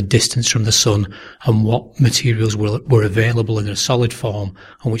terms of the distance from the Sun and what materials were available in a solid form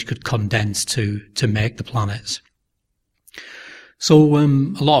and which could condense to make the planets. So a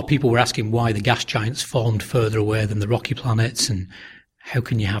lot of people were asking why the gas giants formed further away than the rocky planets, and how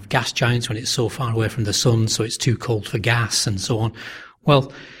can you have gas giants when it's so far away from the Sun, so it's too cold for gas and so on?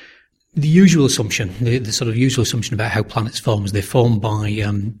 Well, the usual assumption, the sort of usual assumption about how planets form is they form by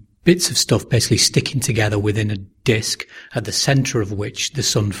bits of stuff basically sticking together within a disk at the centre of which the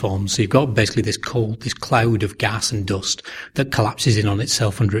Sun forms. So you've got basically this cloud of gas and dust that collapses in on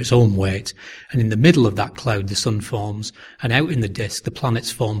itself under its own weight. And in the middle of that cloud, the Sun forms. And out in the disk, the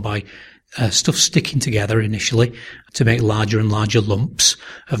planets form by stuff sticking together initially to make larger and larger lumps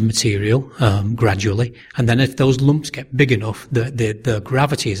of material gradually, and then if those lumps get big enough, the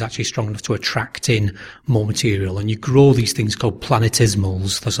gravity is actually strong enough to attract in more material, and you grow these things called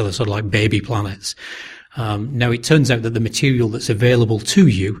planetesimals, they're sort of like baby planets. Now it turns out that the material that's available to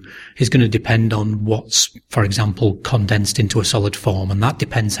you is going to depend on what's, for example, condensed into a solid form, and that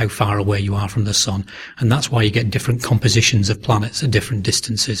depends how far away you are from the Sun, and that's why you get different compositions of planets at different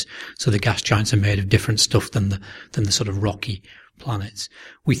distances. So the gas giants are made of different stuff than the sort of rocky planets.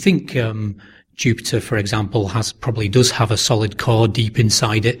 We think Jupiter, for example, probably does have a solid core deep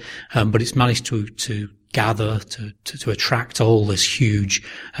inside it, but it's managed to gather to attract all this huge,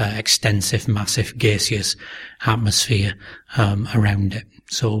 extensive, massive gaseous atmosphere around it.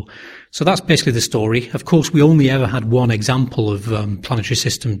 So that's basically the story. Of course, we only ever had one example of planetary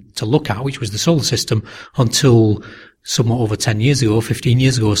system to look at, which was the solar system, until somewhat over 10 years ago, 15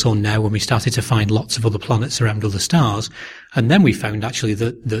 years ago or so now, when we started to find lots of other planets around other stars. And then we found actually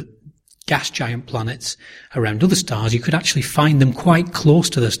that gas giant planets around other stars, you could actually find them quite close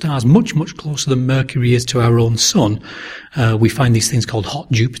to the stars, much closer than Mercury is to our own Sun. We find these things called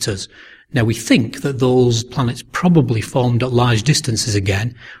hot Jupiters. Now we think that those planets probably formed at large distances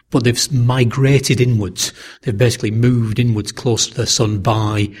again, but they've migrated inwards. They've basically moved inwards close to the Sun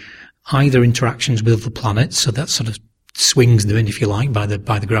by either interactions with other planets, so that sort of swings them in, if you like, by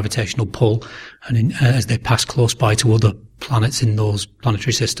the gravitational pull, and as they pass close by to other planets in those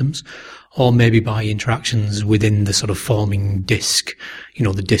planetary systems, or maybe by interactions within the sort of forming disk,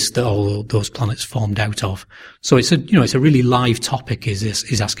 the disk that all those planets formed out of. So it's a really live topic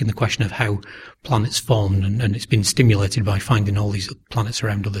is asking the question of how planets formed, and it's been stimulated by finding all these planets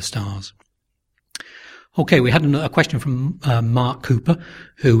around other stars. Okay, we had a question from Mark Cooper,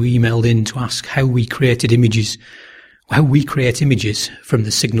 who emailed in to ask how we create images from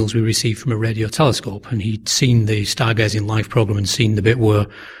the signals we receive from a radio telescope. And he'd seen the Stargazing live program and seen the bit where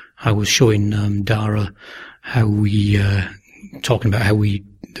I was showing Dara how talking about how the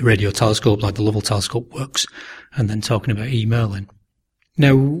radio telescope, like the Lovell telescope, works, and then talking about emailing.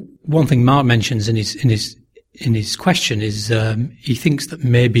 Now, one thing Mark mentions in his question is he thinks that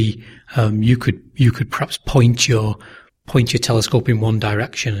maybe you could perhaps point your telescope in one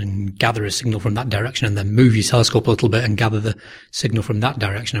direction and gather a signal from that direction, and then move your telescope a little bit and gather the signal from that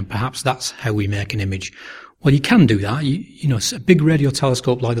direction, and perhaps that's how we make an image. Well, you can do that. A big radio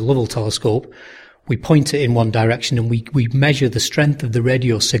telescope like the Lovell telescope we point it in one direction, and we measure the strength of the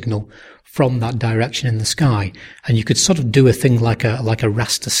radio signal from that direction in the sky. And you could sort of do a thing like a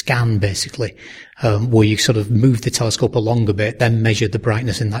raster scan, basically, where you sort of move the telescope along a bit, then measure the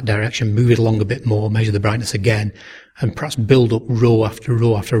brightness in that direction, move it along a bit more, measure the brightness again, and perhaps build up row after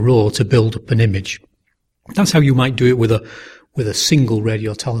row after row to build up an image. That's how you might do it with a single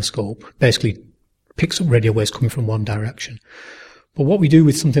radio telescope. Basically picks up radio waves coming from one direction. But what we do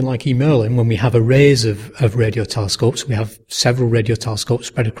with something like E-Merlin, when we have arrays of radio telescopes, we have several radio telescopes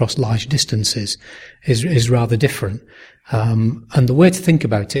spread across large distances, is rather different. And the way to think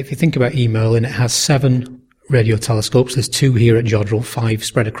about it, if you think about E-Merlin, it has 7 radio telescopes. There's 2 here at Jodrell, 5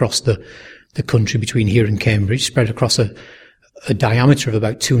 spread across the country between here and Cambridge, spread across a diameter of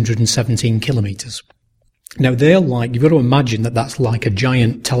about 217 kilometres. Now you've got to imagine that that's like a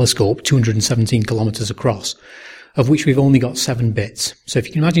giant telescope, 217 kilometres across, of which we've only got 7 bits. So if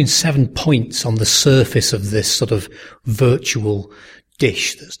you can imagine 7 points on the surface of this sort of virtual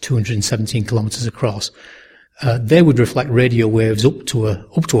dish that's 217 kilometres across, they would reflect radio waves up to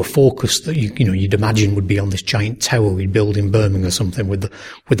a focus that you'd imagine would be on this giant tower we'd build in Birmingham or something with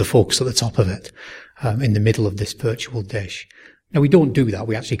the focus at the top of it, in the middle of this virtual dish. Now, we don't do that.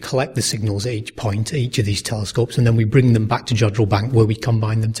 We actually collect the signals at each point, at each of these telescopes, and then we bring them back to Jodrell Bank where we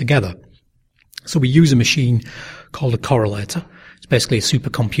combine them together. So we use a machine called a correlator. It's basically a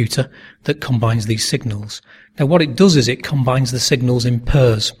supercomputer that combines these signals. Now, what it does is it combines the signals in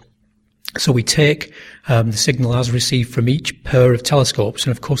pairs. So we take the signal as received from each pair of telescopes,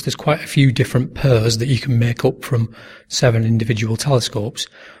 and of course there's quite a few different pairs that you can make up from 7 individual telescopes.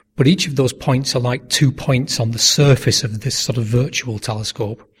 But each of those points are like 2 points on the surface of this sort of virtual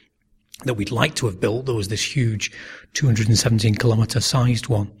telescope that we'd like to have built. There was this huge 217 kilometre sized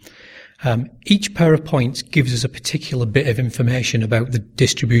one. Each pair of points gives us a particular bit of information about the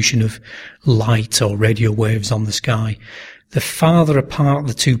distribution of light or radio waves on the sky. The farther apart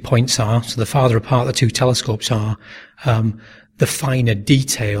the 2 points are, so the farther apart the 2 telescopes are, the finer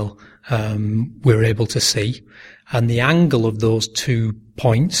detail we're able to see. And the angle of those 2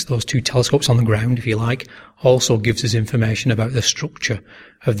 points, those 2 telescopes on the ground, if you like, also gives us information about the structure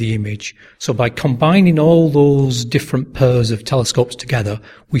of the image. So by combining all those different pairs of telescopes together,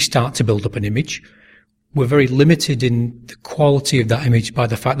 we start to build up an image. We're very limited in the quality of that image by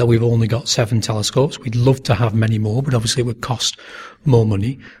the fact that we've only got 7 telescopes. We'd love to have many more, but obviously it would cost more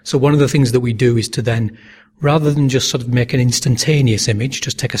money. So one of the things that we do is to then, rather than just sort of make an instantaneous image,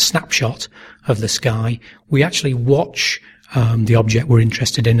 just take a snapshot of the sky, we actually watch the object we're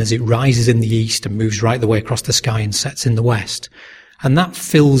interested in as it rises in the east and moves right the way across the sky and sets in the west. And that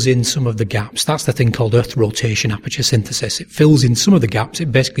fills in some of the gaps. That's the thing called Earth rotation aperture synthesis. It fills in some of the gaps.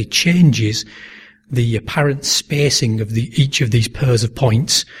 It basically changes the apparent spacing of each of these pairs of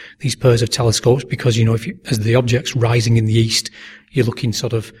points, these pairs of telescopes, because, as the object's rising in the east, you're looking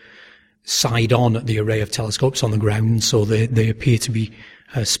sort of side on at the array of telescopes on the ground, so they appear to be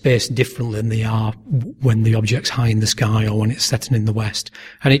spaced differently than they are when the object's high in the sky or when it's setting in the west.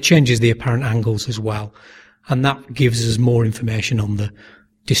 And it changes the apparent angles as well. And that gives us more information on the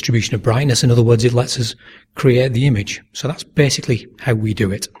distribution of brightness. In other words, it lets us create the image. So that's basically how we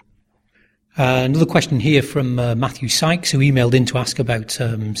do it. Another question here from Matthew Sykes, who emailed in to ask about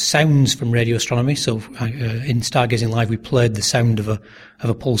sounds from radio astronomy. So in Stargazing Live, we played the sound of a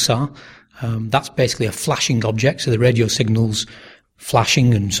pulsar. That's basically a flashing object, so the radio signal's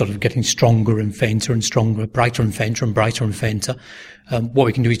flashing and sort of getting stronger and fainter and stronger, brighter and fainter and brighter and fainter. What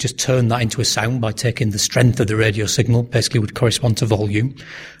we can do is just turn that into a sound by taking the strength of the radio signal, basically would correspond to volume,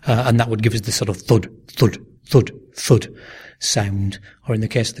 and that would give us the sort of thud, thud, thud, thud sound. Or in the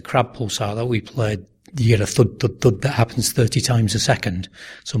case of the crab pulsar that we played, you get a thud, thud, thud that happens 30 times a second.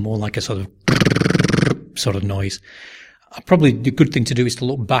 So more like a sort of noise. Probably the good thing to do is to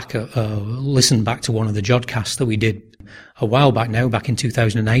look back at, listen back to one of the Jodcasts that we did a while back now, back in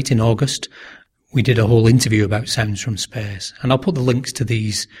 2008 in August. We did a whole interview about sounds from space. And I'll put the links to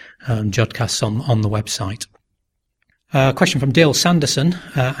these Jodcasts on the website. A question from Dale Sanderson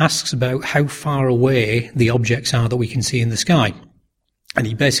asks about how far away the objects are that we can see in the sky. And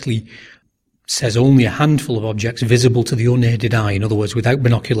he basically says only a handful of objects visible to the unaided eye, in other words, without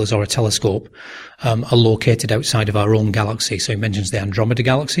binoculars or a telescope, are located outside of our own galaxy. So he mentions the Andromeda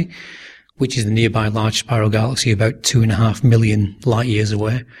Galaxy, which is the nearby large spiral galaxy about 2.5 million light years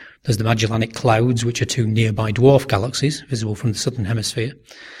away. There's the Magellanic Clouds, which are 2 nearby dwarf galaxies visible from the southern hemisphere.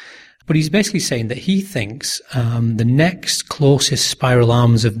 But he's basically saying that he thinks the next closest spiral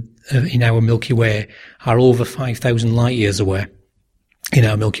arms in our Milky Way are over 5,000 light years away in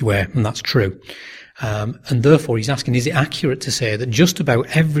our Milky Way, and that's true. And therefore he's asking, is it accurate to say that just about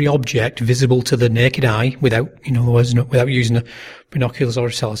every object visible to the naked eye without using a binoculars or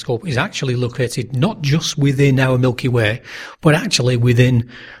a telescope is actually located not just within our Milky Way, but actually within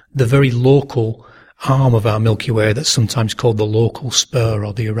the very local arm of our Milky Way that's sometimes called the local spur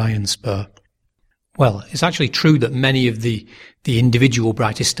or the Orion spur? Well, it's actually true that many of the individual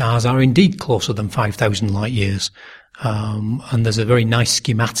brightest stars are indeed closer than 5,000 light years. And there's a very nice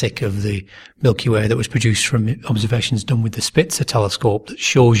schematic of the Milky Way that was produced from observations done with the Spitzer telescope that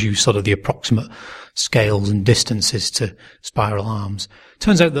shows you sort of the approximate scales and distances to spiral arms.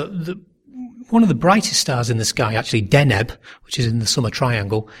 Turns out that one of the brightest stars in the sky, actually Deneb, which is in the Summer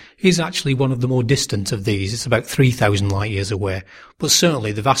Triangle, is actually one of the more distant of these. It's about 3,000 light years away. But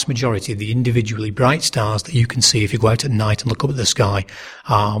certainly the vast majority of the individually bright stars that you can see if you go out at night and look up at the sky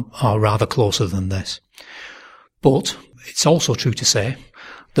are rather closer than this. But it's also true to say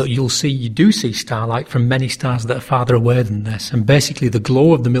that you do see starlight from many stars that are farther away than this. And basically the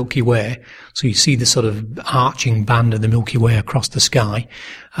glow of the Milky Way, so you see the sort of arching band of the Milky Way across the sky,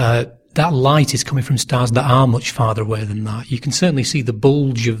 that light is coming from stars that are much farther away than that. You can certainly see the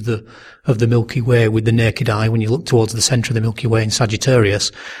bulge of the Milky Way with the naked eye when you look towards the centre of the Milky Way in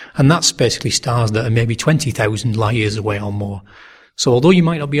Sagittarius. And that's basically stars that are maybe 20,000 light years away or more. So although you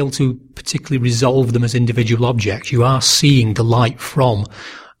might not be able to particularly resolve them as individual objects, you are seeing the light from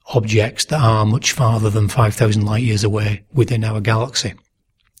objects that are much farther than 5,000 light years away within our galaxy.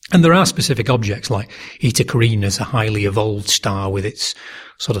 And there are specific objects like Eta Carinae, a highly evolved star with its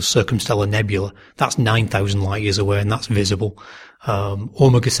sort of circumstellar nebula. That's 9,000 light years away and that's visible.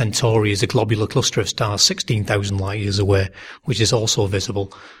 Omega Centauri is a globular cluster of stars 16,000 light years away, which is also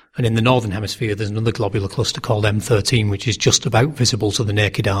visible. And in the northern hemisphere, there's another globular cluster called M13, which is just about visible to the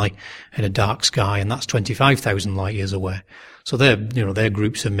naked eye in a dark sky, and that's 25,000 light years away. So they're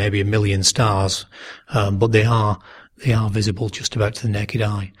groups of maybe 1 million stars, but they are visible just about to the naked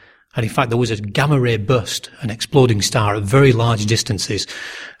eye. And in fact, there was a gamma ray burst, an exploding star at very large distances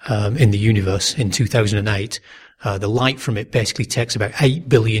in the universe in 2008. The light from it basically takes about 8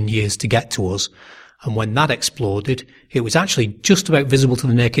 billion years to get to us. And when that exploded, it was actually just about visible to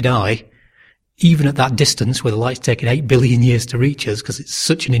the naked eye, even at that distance where the light's taken 8 billion years to reach us because it's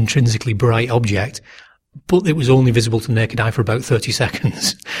such an intrinsically bright object. But it was only visible to the naked eye for about 30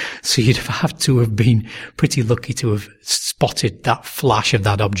 seconds. So you'd have to have been pretty lucky to have spotted that flash of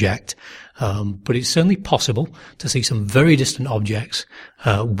that object. But it's certainly possible to see some very distant objects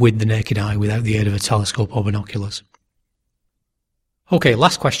with the naked eye without the aid of a telescope or binoculars. Okay,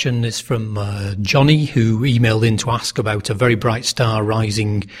 last question is from Johnny, who emailed in to ask about a very bright star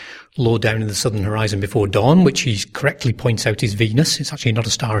rising low down in the southern horizon before dawn, which he correctly points out is Venus. It's actually not a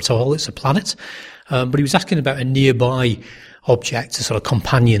star at all, it's a planet. But he was asking about a nearby object, a sort of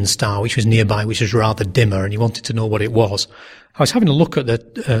companion star, which was nearby, which was rather dimmer, and he wanted to know what it was. I was having a look at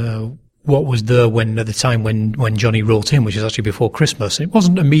what was there at the time when Johnny wrote in, which was actually before Christmas. It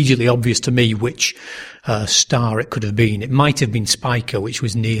wasn't immediately obvious to me which star it could have been. It might have been Spica, which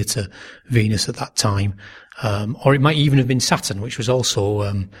was near to Venus at that time, or it might even have been Saturn, which was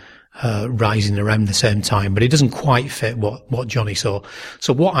also rising around the same time, but it doesn't quite fit what Johnny saw.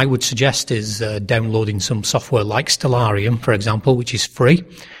 So what I would suggest is downloading some software like Stellarium, for example, which is free,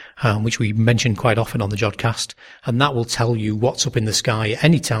 which we mention quite often on the Jodcast, and that will tell you what's up in the sky at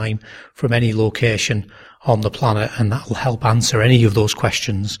any time from any location on the planet, and that will help answer any of those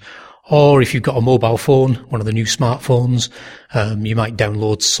questions. Or if you've got a mobile phone, one of the new smartphones, you might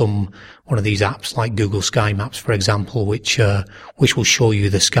download one of these apps like Google Sky Maps, for example, which will show you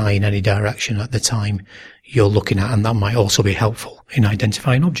the sky in any direction at the time you're looking at, and that might also be helpful in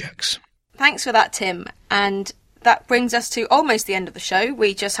identifying objects. Thanks for that, Tim. And that brings us to almost the end of the show.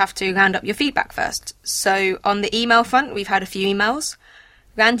 We just have to round up your feedback first. So on the email front, we've had a few emails.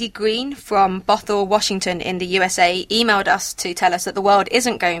 Randy Green from Bothell, Washington in the USA emailed us to tell us that the world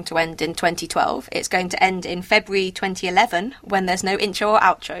isn't going to end in 2012. It's going to end in February 2011 when there's no intro or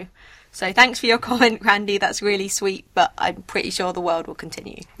outro. So thanks for your comment, Randy. That's really sweet, but I'm pretty sure the world will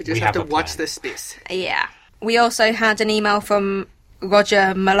continue. We just have to watch this space. Yeah. We also had an email from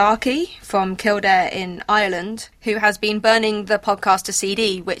Roger Malarkey from Kildare in Ireland, who has been burning the podcast to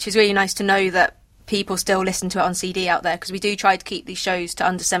CD, which is really nice to know that people still listen to it on CD out there, because we do try to keep these shows to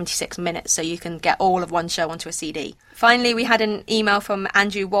under 76 minutes so you can get all of one show onto a CD. Finally, we had an email from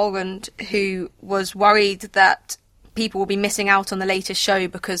Andrew Walrand, who was worried that people will be missing out on the latest show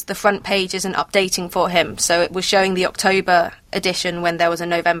because the front page isn't updating for him. So it was showing the October edition when there was a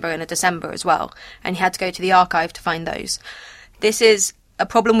November and a December as well, and he had to go to the archive to find those. This is a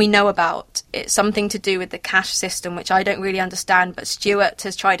problem we know about. It's something to do with the cache system, which I don't really understand, but Stuart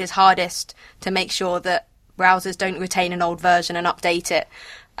has tried his hardest to make sure that browsers don't retain an old version and update it.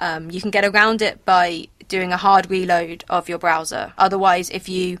 You can get around it by doing a hard reload of your browser. Otherwise, if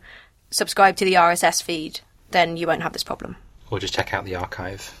you subscribe to the RSS feed, then you won't have this problem. Or just check out the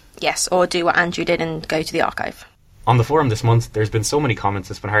archive. Yes, or do what Andrew did and go to the archive. On the forum this month, there's been so many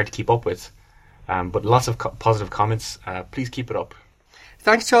comments it's been hard to keep up with. But lots of positive comments. Please keep it up.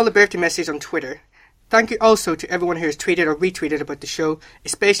 Thanks to all the birthday messages on Twitter. Thank you also to everyone who has tweeted or retweeted about the show,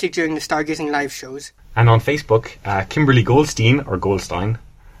 especially during the Stargazing live shows. And on Facebook, Kimberly Goldstein, or Goldstein,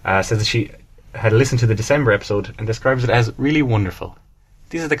 says that she had listened to the December episode and describes it as really wonderful.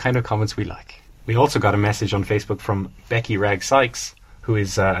 These are the kind of comments we like. We also got a message on Facebook from Becky Ragg Sykes, who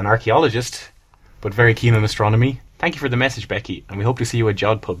is an archaeologist, but very keen on astronomy. Thank you for the message, Becky, and we hope to see you at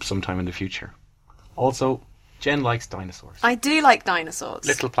Jod Pub sometime in the future. Also, Jen likes dinosaurs. I do like dinosaurs.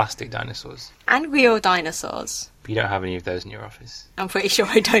 Little plastic dinosaurs. And real dinosaurs. But you don't have any of those in your office. I'm pretty sure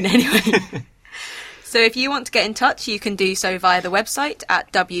I don't anyway. So if you want to get in touch, you can do so via the website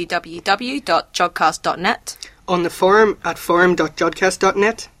at www.jodcast.net. On the forum at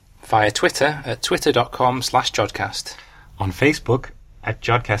forum.jodcast.net. Via Twitter at twitter.com/jodcast. On Facebook at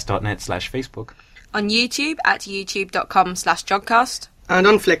jodcast.net/Facebook. On YouTube at youtube.com/jodcast. And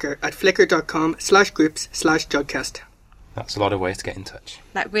on Flickr at flickr.com/groups/jodcast. That's a lot of ways to get in touch.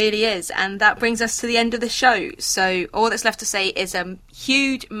 That really is. And that brings us to the end of the show. So all that's left to say is a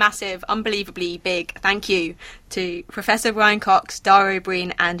huge, massive, unbelievably big thank you to Professor Brian Cox, Dara O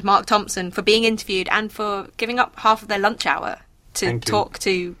Briain and Mark Thompson for being interviewed and for giving up half of their lunch hour to talk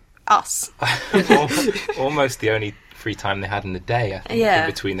to us. Almost the only free time they had in the day, I think, in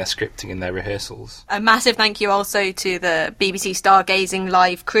between their scripting and their rehearsals. A massive thank you also to the BBC Stargazing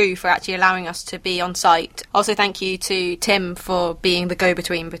live crew for actually allowing us to be on site. Also thank you to Tim for being the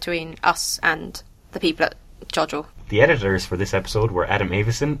go-between between us and the people at Jodrell. The editors for this episode were Adam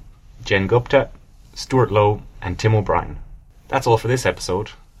Avison, Jen Gupta, Stuart Lowe and Tim O'Brien. That's all for this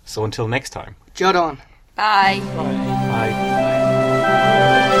episode, so until next time. Jod on. Bye. Bye. Bye.